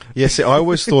 Yeah, see, I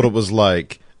always thought it was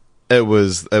like it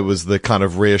was the kind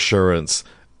of reassurance,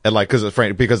 and like because I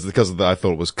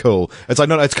thought it was cool. It's like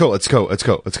no, it's cool, it's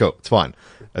fine,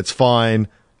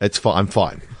 I'm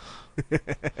fine.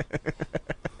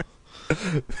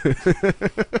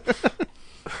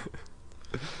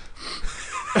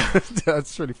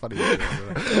 That's really funny.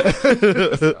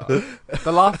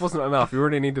 The laugh wasn't enough. You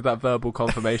really needed that verbal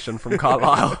confirmation from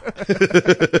Carlisle.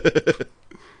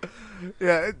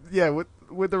 Yeah.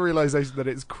 With the realization that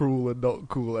it's cruel and not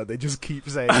cool, and they just keep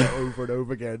saying it over and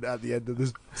over again at the end of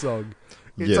this song.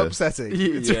 It's upsetting.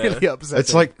 It's really upsetting.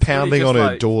 It's like pounding on her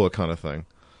like... door kind of thing.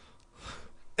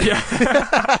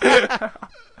 Yeah.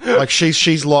 Like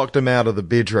she's locked him out of the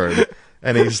bedroom,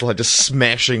 and he's like just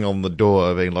smashing on the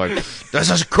door, being like, "This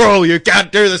is cruel. You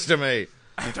can't do this to me.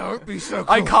 Don't be so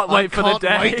cruel. I can't wait for the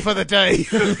day. Wait for the day."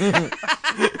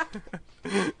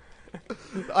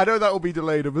 I know that will be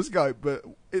delayed on the Skype, but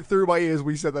through my ears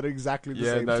we said that exactly the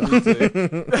same time. Me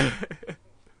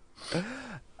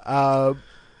too.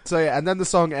 So yeah, and then the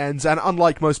song ends, and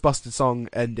unlike most Busted song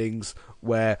endings,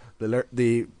 where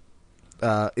the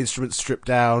instruments strip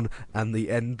down and the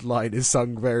end line is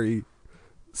sung very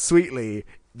sweetly,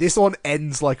 this one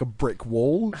ends like a brick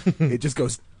wall. It just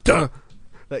goes duh,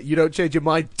 that you don't change your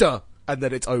mind, duh, and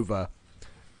then it's over.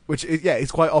 Which is,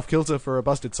 it's quite off kilter for a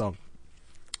Busted song.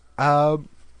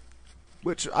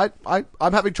 Which I'm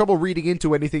having trouble reading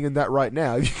into anything in that right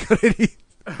now. Have you got any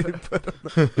input on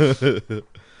that?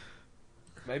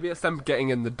 Maybe it's them getting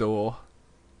in the door.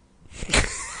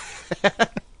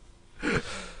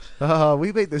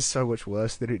 We made this so much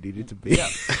worse than it needed to be. Yeah,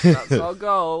 that's our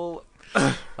goal.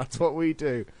 That's what we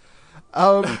do.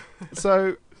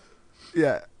 So,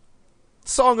 yeah.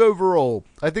 Song overall,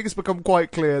 I think it's become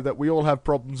quite clear that we all have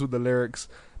problems with the lyrics,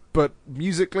 but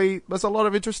musically, there's a lot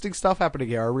of interesting stuff happening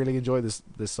here. I really enjoy this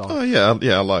song. Oh yeah,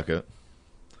 I like it.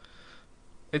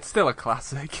 It's still a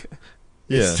classic.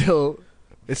 Yeah. It's still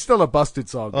It's still a Busted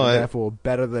song, Oh, and yeah. therefore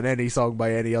better than any song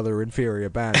by any other inferior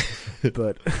band.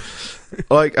 But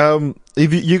Like,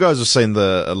 if you guys have seen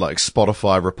the like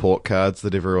Spotify report cards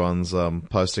that everyone's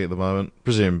posting at the moment,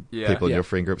 presume Yeah. people in Yeah. your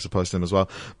friend groups are posting them as well.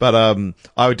 But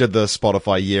I did the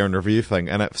Spotify year in review thing,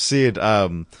 and it said,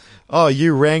 "Oh,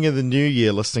 you rang in the new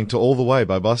year listening to All the Way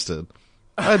by Busted."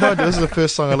 Oh no, this is the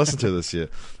first song I listened to this year,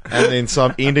 and then so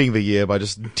I'm ending the year by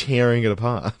just tearing it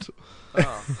apart.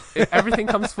 Everything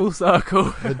comes full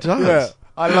circle. It does. yeah,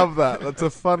 I love that. That's a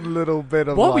fun little bit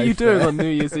of What were you life doing there. on New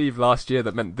Year's Eve last year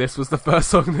that meant this was the first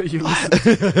song that you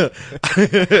listened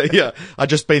to? Yeah, I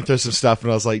just been through some stuff,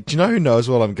 and I was like, "Do you know who knows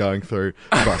what I'm going through?"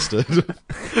 Busted.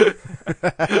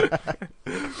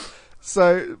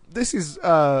 So this is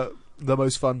the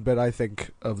most fun bit, I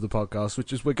think, of the podcast,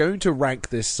 which is we're going to rank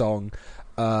this song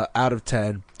out of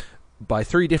 10 by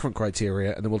 3 different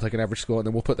criteria, and then we'll take an average score, and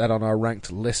then we'll put that on our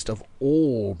ranked list of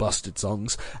all Busted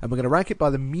songs, and we're going to rank it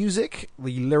by the music,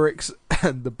 the lyrics,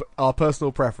 and our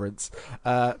personal preference.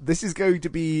 This is going to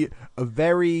be a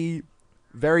very,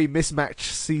 very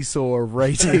mismatched seesaw of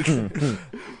rating.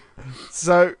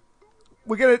 So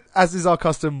we're going to, as is our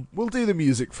custom, we'll do the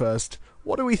music first.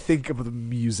 What do we think of the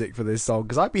music for this song?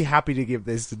 Because I'd be happy to give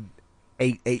this an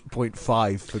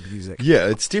 8.5 for music. Yeah,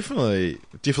 it's definitely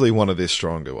one of their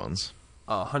stronger ones.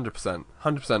 Oh, 100%.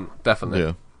 100%, definitely.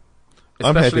 Yeah,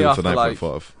 I'm happy Especially with an after, like,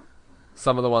 8.5.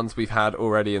 some of the ones we've had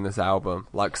already in this album,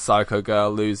 like Psycho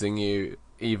Girl, Losing You,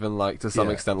 even like to some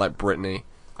Yeah. extent like Britney.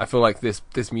 I feel like this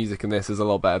music in this is a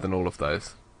lot better than all of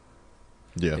those.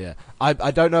 Yeah. I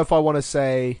don't know if I want to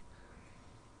say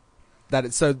that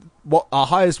it's so. What our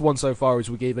highest one so far is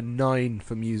we gave a 9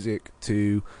 for music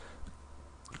to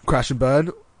Crash and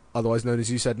Burn, otherwise known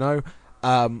as You Said No.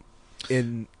 I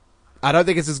don't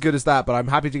think it's as good as that, but I'm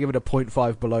happy to give it a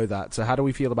 0.5 below that. So how do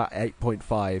we feel about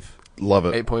 8.5? Love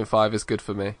it. 8.5 is good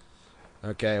for me.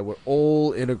 Okay, we're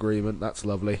all in agreement. That's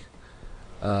lovely.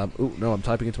 Oh no, I'm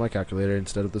typing into my calculator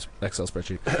instead of this Excel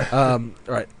spreadsheet.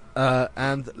 Right.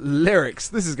 And lyrics.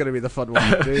 This is going to be the fun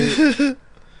one to do.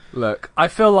 Look, I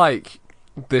feel like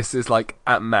this is like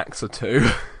at max a 2.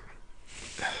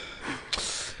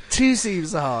 2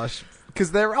 seems harsh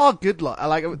because there are good like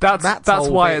That's Matt's that's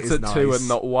whole why bit it's is at 2 nice. and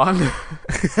not 1.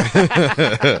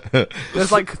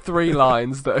 There's like 3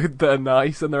 lines that are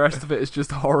nice, and the rest of it is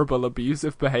just horrible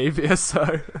abusive behaviour.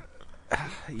 So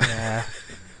Yeah.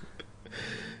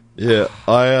 Yeah,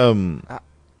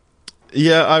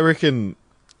 I reckon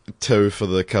 2 for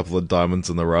the couple of diamonds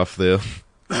in the rough there.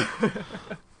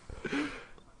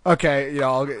 Okay, yeah,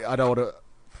 I don't want to.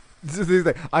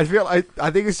 I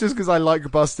think it's just because I like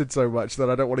Busted so much that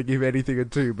I don't want to give anything a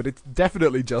 2, but it's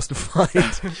definitely justified.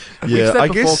 we've Yeah, said I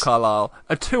before, guess. Carlisle,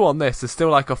 a 2 on this is still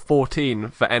like a 14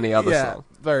 for any other yeah, song.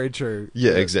 very true.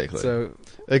 Yeah, exactly. So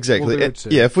Exactly. We'll do And- it too.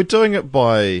 yeah, if we're doing it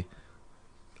by,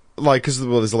 like, because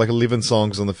there's like 11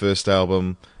 songs on the first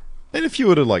album, and if you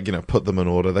were to put them in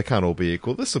order, they can't all be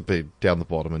equal. This would be down the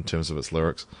bottom in terms of its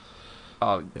lyrics.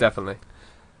 Oh, definitely.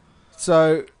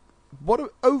 So,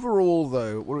 overall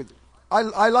though?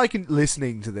 I like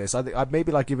listening to this. I think I'd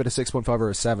maybe give it a 6.5 or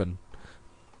a 7.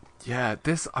 Yeah,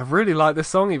 I really like this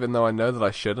song, even though I know that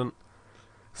I shouldn't.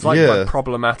 It's like Yeah. my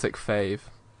problematic fave.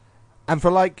 And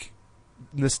for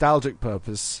nostalgic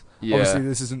purpose, Yeah. obviously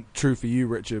this isn't true for you,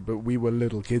 Richard, but we were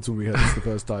little kids when we heard this the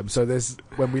first time. So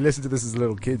when we listened to this as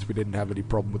little kids, we didn't have any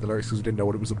problem with the lyrics because we didn't know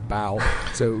what it was about.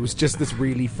 So it was just this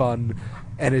really fun,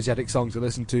 energetic song to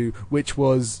listen to, which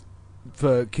was,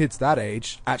 for kids that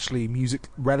age, actually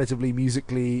relatively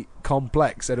musically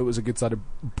complex, and it was a good sort of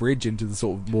bridge into the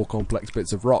sort of more complex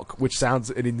bits of rock, which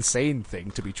sounds an insane thing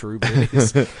to be true, but it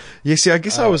is. Yeah, see, I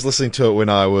guess I was listening to it when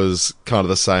I was kind of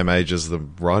the same age as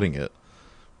them writing it.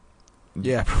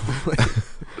 Yeah, probably.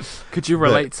 Could you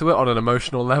relate to it on an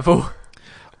emotional level?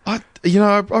 I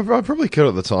probably could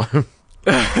at the time.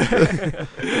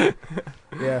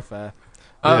 Yeah, fair.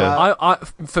 Yeah. I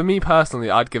for me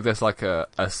personally, I'd give this like a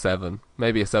 7,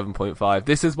 maybe a 7.5.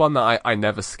 This is one that I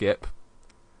never skip.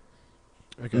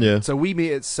 Okay. Yeah. So we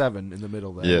meet at 7 in the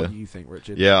middle there. Yeah. What do you think,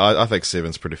 Richard? Yeah, I think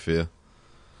 7's pretty fair.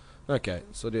 Okay,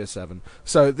 so do a 7.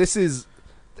 So this is...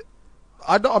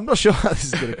 I'm not sure how this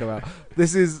is going to come out.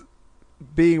 This is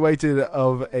being weighted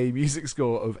of a music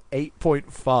score of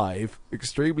 8.5,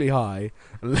 extremely high,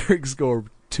 a lyric score of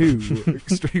 2,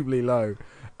 extremely low,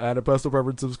 and a personal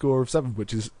preference of score of 7,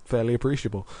 which is fairly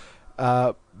appreciable.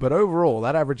 But overall,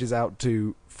 that averages out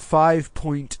to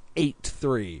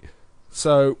 5.83.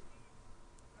 So,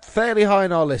 fairly high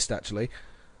on our list, actually.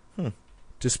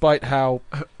 Despite how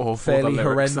Awful fairly the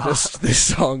lyrics horrendous this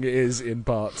song is in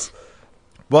parts.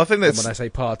 Well, I think And that's when I say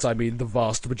parts, I mean the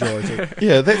vast majority.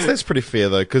 yeah, that's pretty fair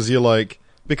though, because you're like,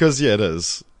 Because, yeah, it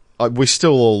is. We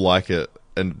still all like it,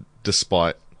 and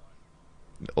despite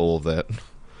all of that.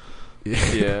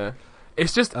 Yeah.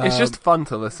 It's just fun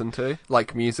to listen to,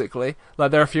 like, musically.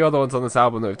 Like, there are a few other ones on this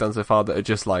album that we've done so far that are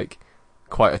just, like,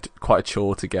 quite a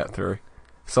chore to get through.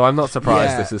 So I'm not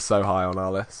surprised this is so high on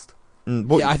our list.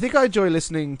 Yeah, I think I enjoy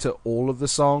listening to all of the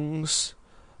songs,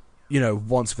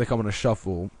 once they come on a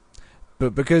shuffle.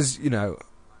 But because,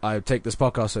 I take this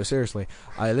podcast so seriously,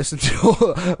 I listen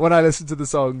to when I listen to the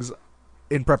songs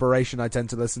in preparation, I tend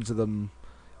to listen to them,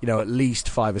 at least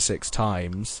 5 or 6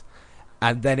 times.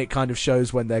 And then it kind of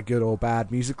shows when they're good or bad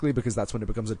musically, because that's when it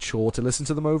becomes a chore to listen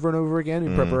to them over and over again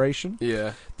in preparation.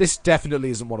 Yeah. This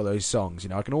definitely isn't one of those songs,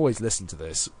 I can always listen to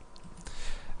this.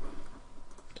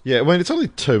 Yeah, I mean, it's only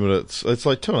 2 minutes. It's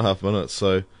like 2.5 minutes,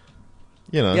 so,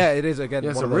 Yeah, it is, again,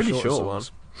 it's one a of those really short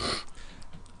songs.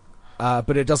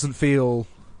 But it doesn't feel...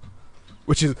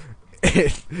 Which is...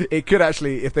 It could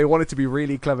actually, if they wanted to be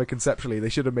really clever conceptually, they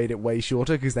should have made it way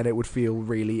shorter, because then it would feel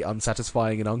really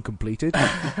unsatisfying and uncompleted.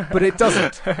 But it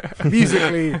doesn't.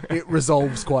 Musically, it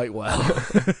resolves quite well.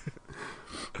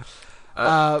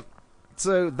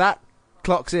 So that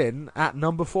clocks in at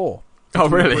number 4. Oh,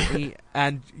 really? Britney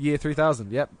and Year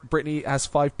 3000. Yep. Britney has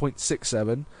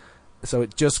 5.67, so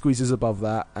it just squeezes above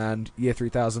that, and Year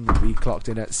 3000 would be clocked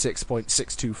in at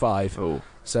 6.625. Oh.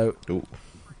 So... Ooh.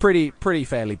 Pretty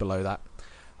fairly below that.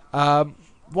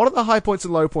 What are the high points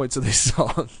and low points of this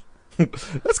song?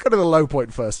 Let's go to the low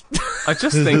point first. I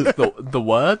just think the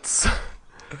words.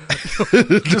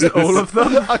 Just all of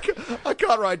them. I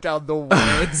can't write down the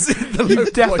words.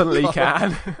 You definitely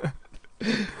can.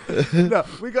 No,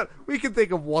 we can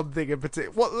think of one thing in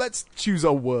particular. Let's choose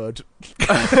a word.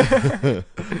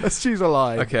 Let's choose a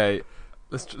line. Okay,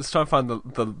 let's try and find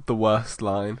the worst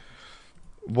line.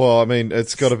 Well, I mean,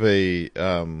 it's got to be.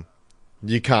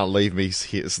 You can't leave me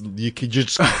here. You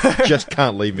just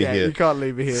can't leave me here. You can't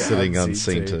leave me here. Sitting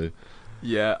unseen to.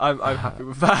 Yeah, I'm happy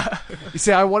with that. You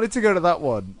see, I wanted to go to that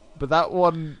one, but that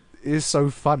one is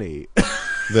so funny.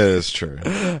 That is true.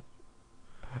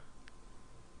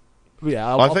 Yeah,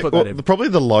 I'll put that in. Probably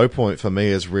the low point for me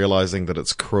is realizing that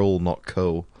it's cruel, not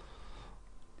cool.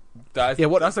 That's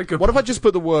a good. What if I just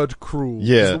put the word cruel?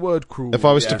 Yeah, the word cruel. If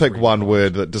I was to pick really one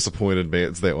word that disappointed me,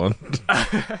 it's that one.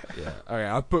 Yeah. Okay,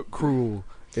 I put cruel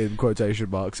in quotation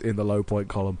marks in the low point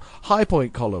column. High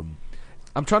point column.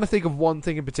 I'm trying to think of one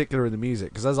thing in particular in the music,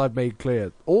 because as I've made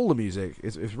clear, all the music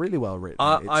is really well written.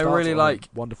 I really like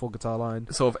wonderful guitar line,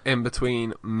 sort of in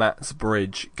between Matt's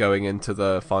bridge going into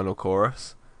the final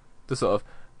chorus, the sort of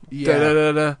da da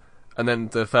da da, and then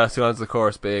the first 2 lines of the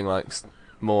chorus being like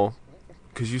more.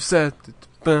 Because you said,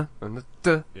 and then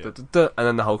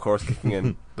the whole chorus kicking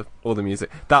in, all the music.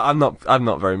 That I'm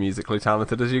not very musically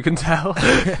talented, as you can tell.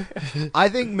 I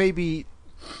think maybe,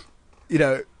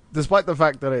 despite the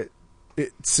fact that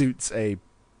it suits a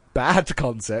bad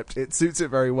concept, it suits it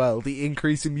very well. The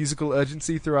increase in musical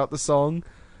urgency throughout the song,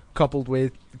 coupled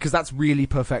with, because that's really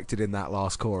perfected in that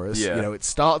last chorus. Yeah. It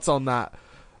starts on that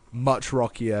much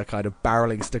rockier kind of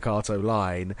barreling staccato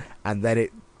line, and then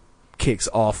it kicks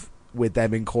off with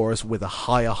them in chorus with a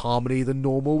higher harmony than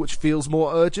normal, which feels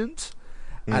more urgent,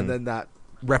 and then that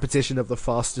repetition of the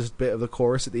fastest bit of the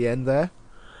chorus at the end there.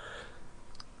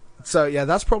 So yeah,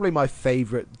 that's probably my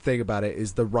favourite thing about it,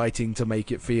 is the writing to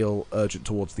make it feel urgent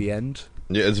towards the end.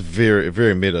 Yeah, it's very,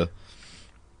 very meta.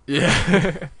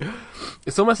 Yeah.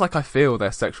 It's almost like I feel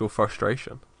their sexual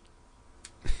frustration.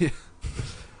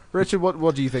 Richard,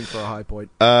 what do you think for a high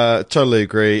point? Totally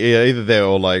agree. Yeah, either that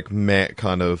or like Matt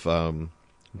kind of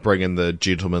bringing the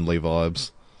gentlemanly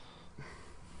vibes.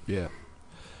 Yeah.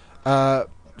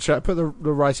 Should I put the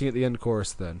writing at the end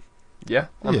chorus then? Yeah,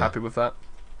 I'm happy with that.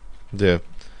 Yeah.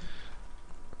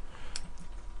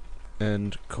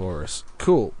 End chorus.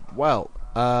 Cool. Well,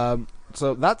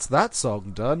 so that's that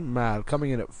song done. Man,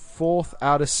 coming in at 4th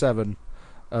out of 7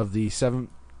 of the 7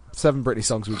 Britney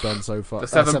songs we've done so far. The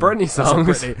 7 Britney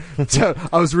songs. So,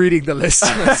 I was reading the list.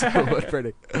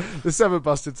 Britney. The 7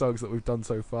 busted songs that we've done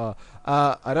so far.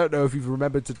 I don't know if you've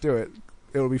remembered to do it.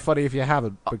 It'll be funny if you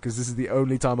haven't, because this is the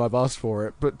only time I've asked for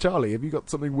it. But Charlie, have you got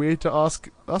something weird to ask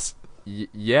us?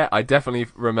 Yeah, I definitely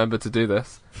remember to do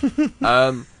this.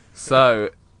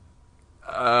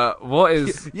 What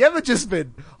is... You ever just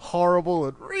been horrible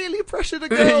and really pressured a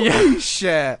girl? Yeah. Please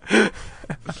share.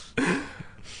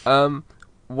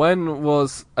 When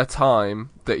was a time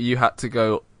that you had to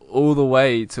go all the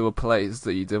way to a place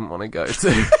that you didn't want to go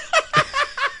to?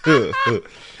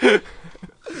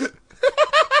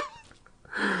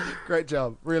 Great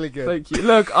job. Really good. Thank you.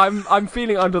 Look, I'm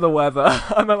feeling under the weather.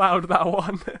 I'm allowed that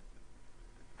one.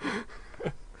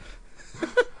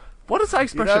 What does that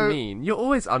expression You know- mean? You're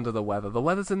always under the weather. The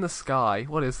weather's in the sky.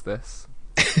 What is this?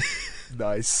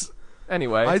 Nice.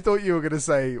 Anyway, I thought you were going to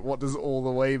say, what does all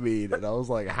the way mean? And I was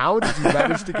like, how did you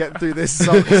manage to get through this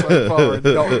song so far and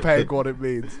not peg what it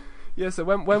means? yeah. So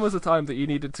when was the time that you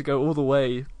needed to go all the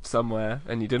way somewhere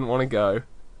and you didn't want to go?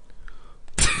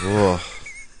 Oh.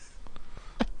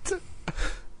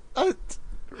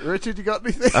 Richard, you got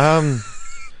anything?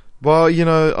 Well,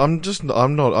 I'm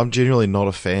genuinely not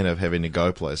a fan of having to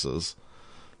go places.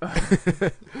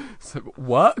 So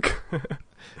work.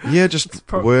 Yeah, just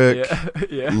Probably, work,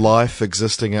 yeah. life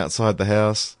existing outside the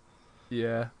house.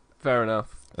 Yeah, fair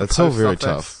enough. It's all Post very office-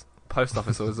 tough. Post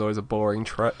office is always a boring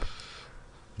trip.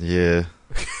 Yeah.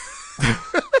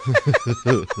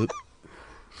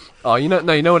 Oh, you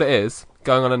know what it is?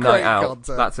 Going on a night Great out.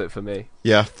 content. That's it for me.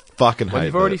 Yeah, I fucking When hate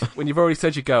you've already that. when you've already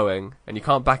said you're going and you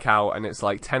can't back out and it's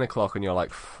like 10 o'clock and you're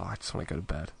like, I just want to go to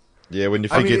bed. Yeah, when you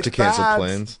I mean, forget it's to cancel bad.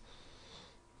 plans.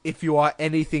 If you are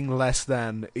anything less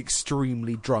than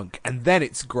extremely drunk, and then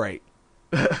it's great.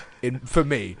 For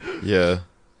me. Yeah.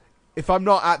 If I'm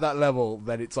not at that level,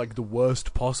 then it's like the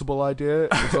worst possible idea.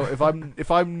 So if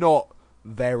I'm not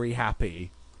very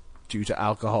happy due to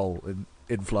alcohol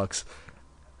influx,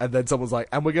 and then someone's like,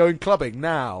 and we're going clubbing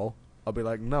now, I'll be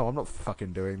like, no, I'm not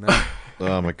fucking doing that.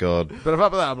 Oh my god. But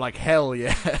apart from that, I'm like, hell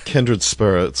yeah. Kindred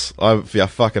spirits. I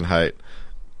fucking hate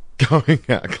going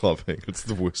out clubbing. It's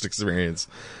the worst experience.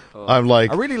 I'm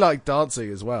like, I really like dancing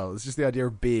as well. It's just the idea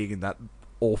of being in that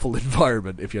awful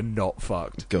environment if you're not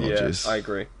fucked. God, yeah, jeez. I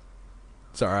agree.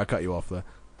 Sorry, I cut you off there.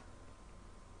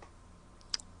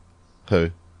 Who?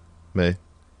 Me?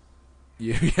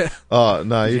 You, yeah. Oh,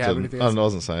 no, Did you you have didn't. anything I else?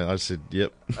 wasn't saying. I just said,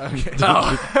 yep. Okay.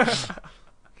 Oh.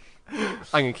 I'm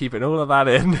gonna keep all of that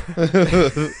in.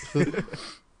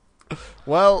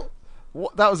 Well,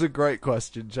 that was a great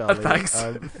question, Charlie. Thanks.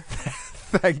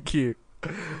 Thank you.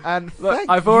 And Look, thank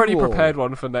I've already you all. prepared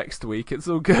one for next week. It's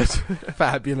all good.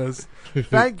 Fabulous.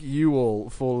 Thank you all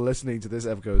for listening to this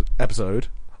episode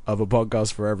of A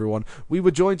Podcast for Everyone. We were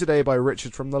joined today by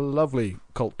Richard from the lovely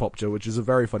Cult Popture, which is a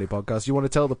very funny podcast. You want to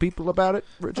tell the people about it,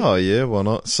 Richard? Oh, yeah, why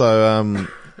not? So,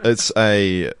 it's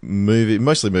a movie,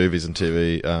 mostly movies and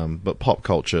TV, but pop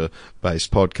culture-based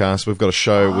podcast. We've got a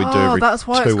show we do every that's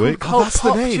why 2 it's called weeks. Cult That's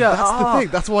the name. Popture. That's the thing.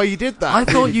 That's why you did that. I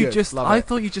thought Really you good. just. Love I it.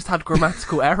 thought you just had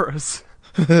grammatical errors.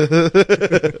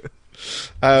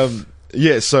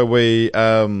 Yeah, so we've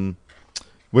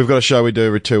got a show we do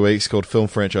every 2 weeks called Film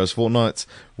Franchise Fortnights,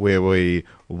 where we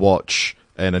watch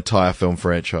an entire film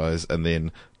franchise and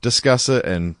then discuss it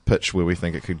and pitch where we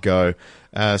think it could go.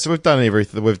 So we've done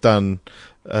everything. We've done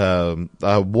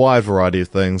a wide variety of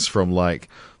things, from like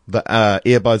the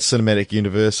Earbud cinematic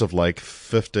universe of like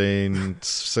 15,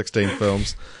 16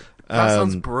 films. That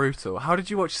sounds brutal. How did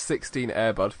you watch 16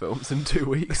 Airbud films in 2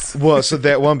 weeks? Well, so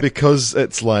that one, because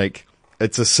it's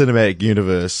a cinematic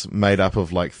universe made up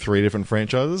of like 3 different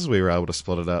franchises, we were able to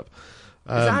split it up.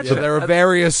 that Yeah, there are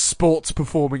various sports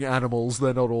performing animals.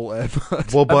 They're not all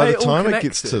Airbud. Well, by they the all time it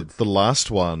gets to connected? the last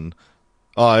one,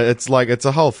 it's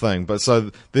a whole thing. But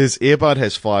so there's Airbud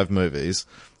has 5 movies,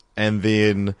 and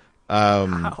then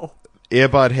How?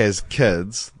 Airbud has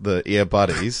kids, the Air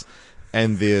Buddies,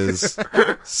 and there's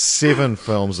 7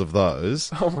 films of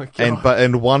those. Oh my god.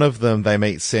 And one of them they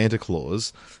meet Santa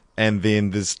Claus, and then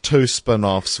there's 2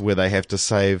 spin-offs where they have to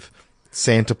save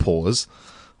Santa Paws.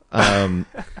 And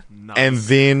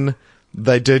then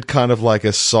they did kind of like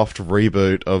a soft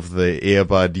reboot of the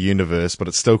Airbud universe, but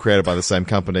it's still created by the same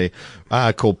company,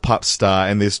 called Pup Star,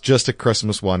 and there's just a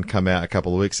Christmas one come out a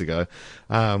couple of weeks ago,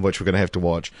 which we're going to have to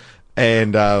watch,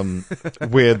 and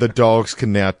where the dogs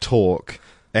can now talk,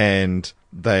 and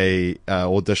they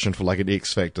audition for like an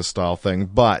X Factor style thing,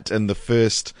 but in the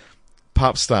first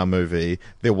Pup Star movie,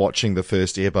 they're watching the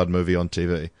first Airbud movie on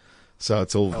TV. So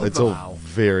it's all all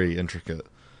very intricate.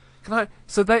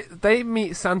 So they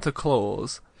meet Santa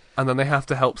Claus, and then they have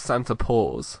to help Santa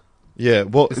Paws. Yeah,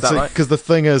 well, Is that right? because the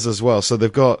thing is as well, so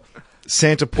they've got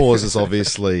Santa Paws is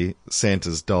obviously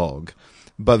Santa's dog,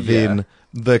 but then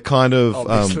the kind of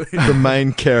Obviously. the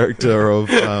main character of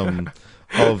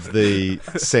the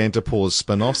Santa Paws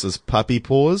spin-offs is Puppy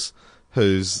Paws,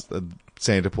 who's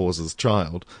Santa Paws'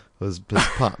 child, his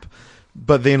pup.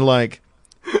 But then like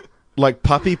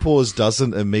Puppy Paws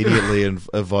doesn't immediately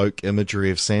evoke imagery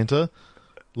of Santa.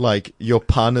 Like, your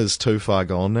pun is too far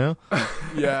gone now.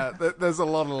 Yeah, there's a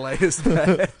lot of layers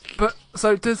there. But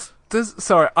so does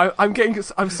sorry,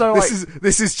 I'm so like,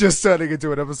 This is just turning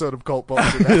into an episode of Cult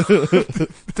Popture now.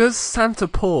 does Santa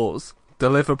Paws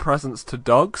deliver presents to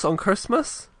dogs on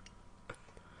Christmas,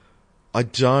 I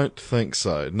don't think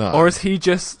so. No. or is he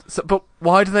just? But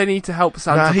why do they need to help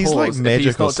Santa Nah, he's Paws like if magic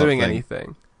he's or not doing something.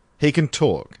 anything? He can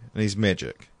talk, and he's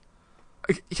magic.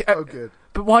 Yeah, Oh, good.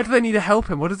 but why do they need to help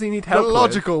him? What does he need help The with?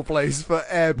 logical place for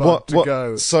Airbud to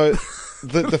go. So,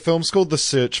 the film's called The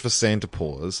Search for Santa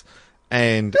Paws,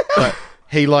 and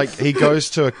he goes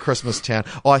to a Christmas town.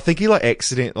 Oh, I think he a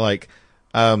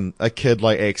kid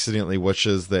accidentally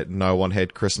wishes that no one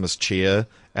had Christmas cheer,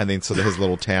 and then so his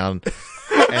little town,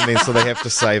 and then so they have to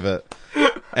save it,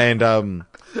 and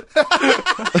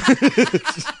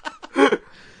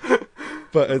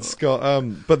But it's got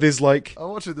but there's I'm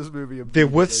watching this movie. they're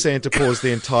with Santa Claus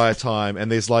the entire time, and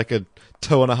there's a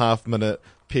 2.5 minute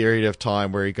period of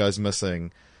time where he goes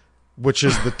missing, which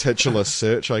is the titular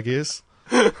search, I guess.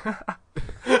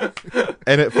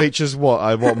 And it features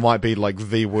what might be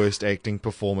the worst acting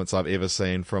performance I've ever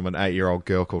seen from an 8-year-old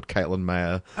girl called Caitlin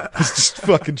Mayer. It's just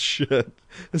fucking shit.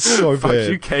 It's so Fuck bad.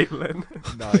 you, Caitlin.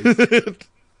 Nice.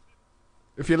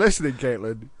 If you're listening,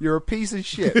 Caitlin, you're a piece of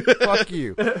shit. Fuck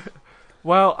you.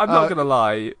 Well, I'm not gonna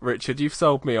lie, Richard. You've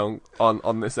sold me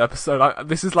on this episode.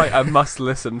 This is a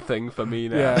must-listen thing for me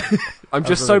now. Yeah. I'm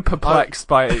just so perplexed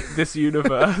by this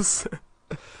universe.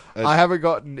 I haven't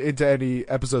gotten into any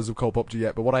episodes of Cold Popture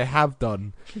yet, but what I have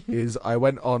done is I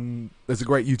went on. There's a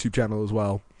great YouTube channel as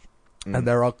well, and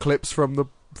there are clips from the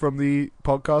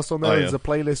podcast on there. Oh, yeah. There's a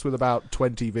playlist with about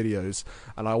 20 videos,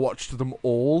 and I watched them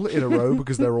all in a row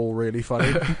because they're all really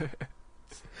funny.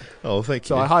 Oh, thank you.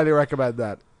 So I highly recommend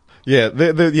that. Yeah,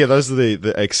 those are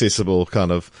the accessible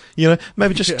kind of,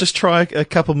 maybe just try a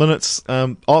couple minutes.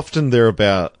 Often they're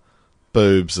about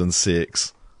boobs and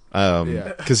sex.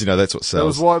 Because that's what sells. There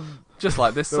was one. Just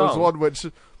like this There song. was one which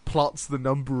plots the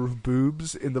number of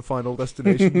boobs in the Final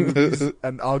Destination movies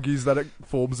and argues that it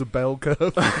forms a bell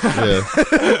curve.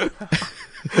 Yeah.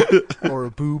 Or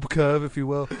a boob curve, if you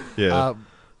will. Yeah.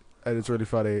 And it's really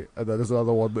funny. And then there's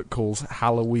another one that calls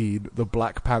Halloween the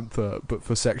Black Panther, but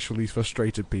for sexually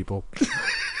frustrated people.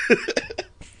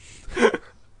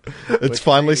 It's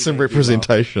finally some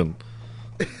representation.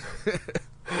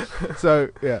 So,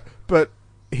 yeah. But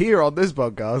here on this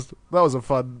podcast, that was a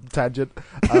fun tangent.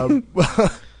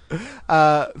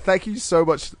 Thank you so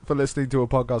much for listening to A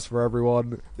Podcast for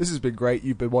Everyone. This has been great.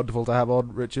 You've been wonderful to have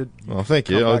on, Richard. Oh, thank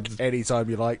you. Come back anytime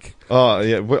you like. Oh,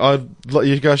 yeah.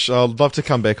 I'd love to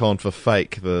come back on for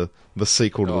Fake, the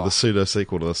sequel to the pseudo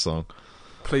sequel to this song.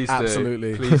 Please do.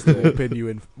 Absolutely. Please do. We'll pin you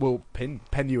in. We'll pen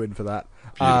you in for that.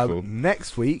 Beautiful.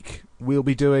 Next week we'll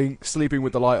be doing "Sleeping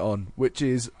with the Light On," which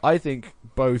is, I think,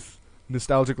 both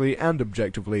nostalgically and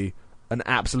objectively an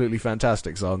absolutely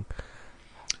fantastic song.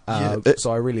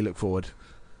 So I really look forward.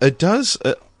 It does.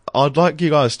 I'd like you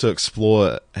guys to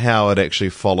explore how it actually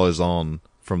follows on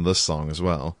from this song as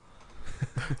well.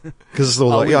 Because it's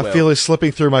all I feel it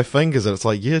slipping through my fingers, and it's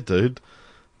yeah, dude,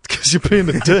 because you're being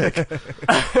a dick.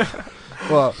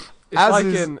 Well,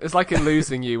 it's like in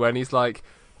Losing You when he's like,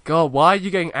 God, why are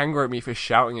you getting angry at me for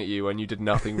shouting at you when you did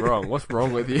nothing wrong? What's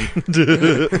wrong with you?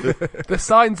 The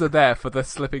signs are there for the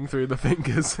slipping through the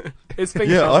fingers. It's been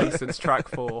coming since track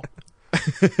 4.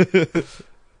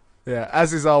 Yeah,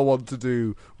 as is our wont to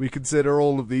do, we consider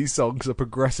all of these songs a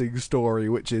progressing story,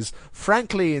 which is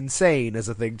frankly insane as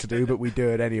a thing to do, but we do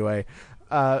it anyway.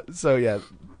 So yeah,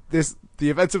 the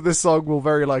events of this song will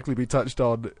very likely be touched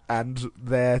on, and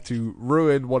there to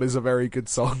ruin what is a very good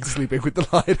song, Sleeping with the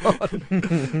Light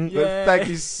On. But thank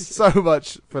you so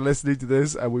much for listening to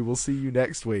this, and we will see you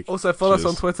next week. Also, follow us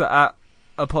on Twitter at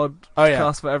A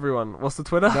Podcast for Everyone. What's the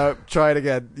Twitter? No, try it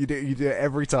again. You do it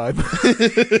every time.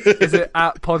 Is it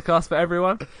at Podcast for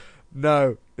Everyone?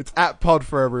 No, it's at Pod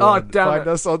for Everyone. Oh, damn Find it.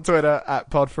 us on Twitter at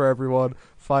Pod for Everyone.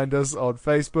 Find us on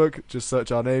Facebook. Just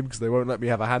search our name because they won't let me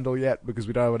have a handle yet because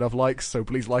we don't have enough likes. So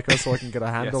please like us so I can get a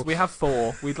handle. Yes, we have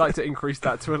 4. We'd like to increase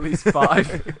that to at least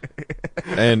 5.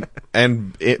 and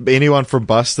anyone from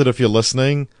Busted, if you're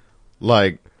listening,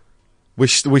 we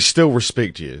still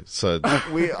respect you. So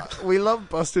we love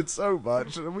Busted so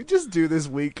much, and we just do this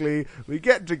weekly. We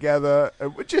get together,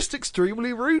 and we're just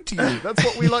extremely rude to you. That's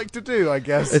what we like to do, I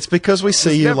guess. it's because we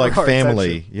see you never like our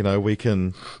family. We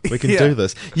can do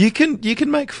this. You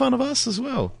can make fun of us as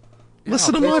well.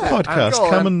 Listen to my podcast. Go on,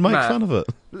 Come and make Matt. fun of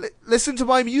it. Listen to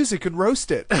my music and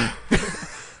roast it.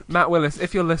 Matt Willis,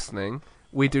 if you're listening,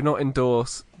 we do not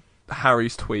endorse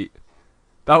Harry's tweet.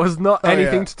 That was not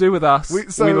anything to do with us.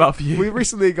 We love you. We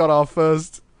recently got our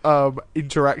first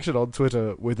interaction on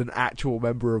Twitter with an actual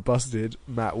member of Busted,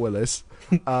 Matt Willis,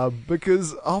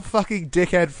 because our fucking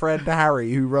dickhead friend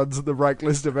Harry, who runs the rank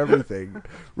list of everything,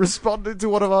 responded to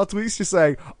one of our tweets just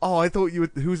saying, "Oh, I thought you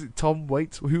were who was it? Tom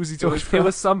Waits? Who was he talking about? It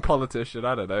was some politician.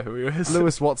 I don't know who he was.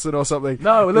 Lewis Watson or something."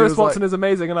 No, And Lewis he was Watson is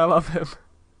amazing, and I love him.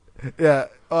 Yeah,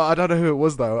 I don't know who it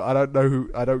was though. I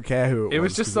don't care who it was. It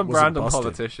was just 'cause some wasn't random busted.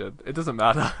 politician. It doesn't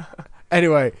matter.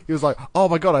 Anyway, he was like, "Oh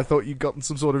my god, I thought you'd gotten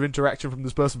some sort of interaction from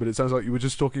this person, but it sounds like you were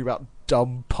just talking about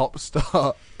dumb pop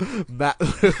star Matt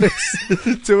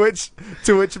Lewis."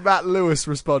 to which Matt Lewis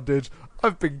responded,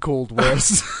 "I've been called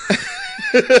worse."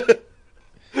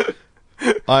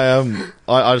 I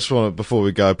just want to, before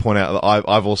we go, point out that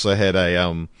I've also had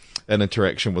an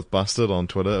interaction with Busted on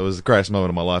Twitter. It was the greatest moment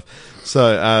of my life.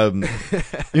 So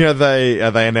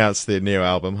they announced their new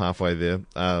album Halfway There,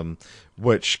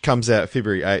 which comes out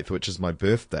February 8th, which is my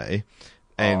birthday.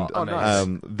 And nice.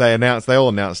 they all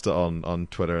announced it on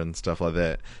Twitter and stuff like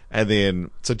that. And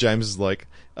then so James is like,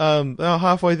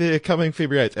 Halfway There coming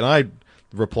February 8th, and I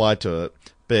replied to it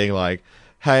being like,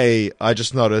 "Hey, I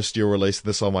just noticed you released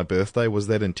this on my birthday. Was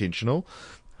that intentional?"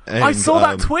 And, I saw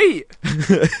that tweet.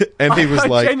 And he was I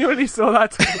like, genuinely saw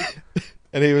that tweet.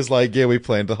 and he was like, "Yeah, we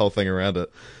planned the whole thing around it."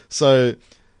 So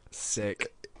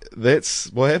Sick.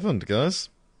 that's what happened, guys.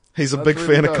 He's a That's big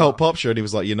really fan of dope. Cult Pop Show, and he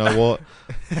was like, "You know what?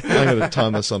 I'm going to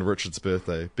time this on Richard's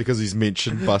birthday because he's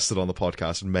mentioned Busted on the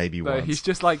podcast maybe No, once." he's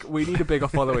just like, we need a bigger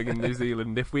following in New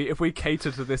Zealand. If we cater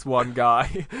to this one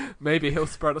guy, maybe he'll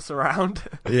spread us around.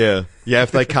 Yeah.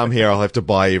 If they come here, I'll have to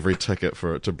buy every ticket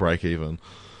for it to break even.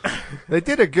 They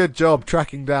did a good job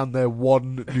tracking down their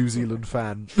one New Zealand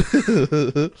fan.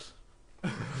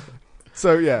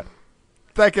 So yeah.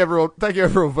 Thank you everyone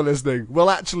for listening. We'll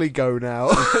actually go now.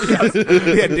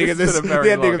 The ending of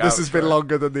this has been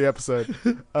longer than the episode.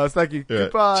 Thank you. Yeah.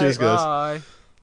 Goodbye. Cheers, guys. Bye.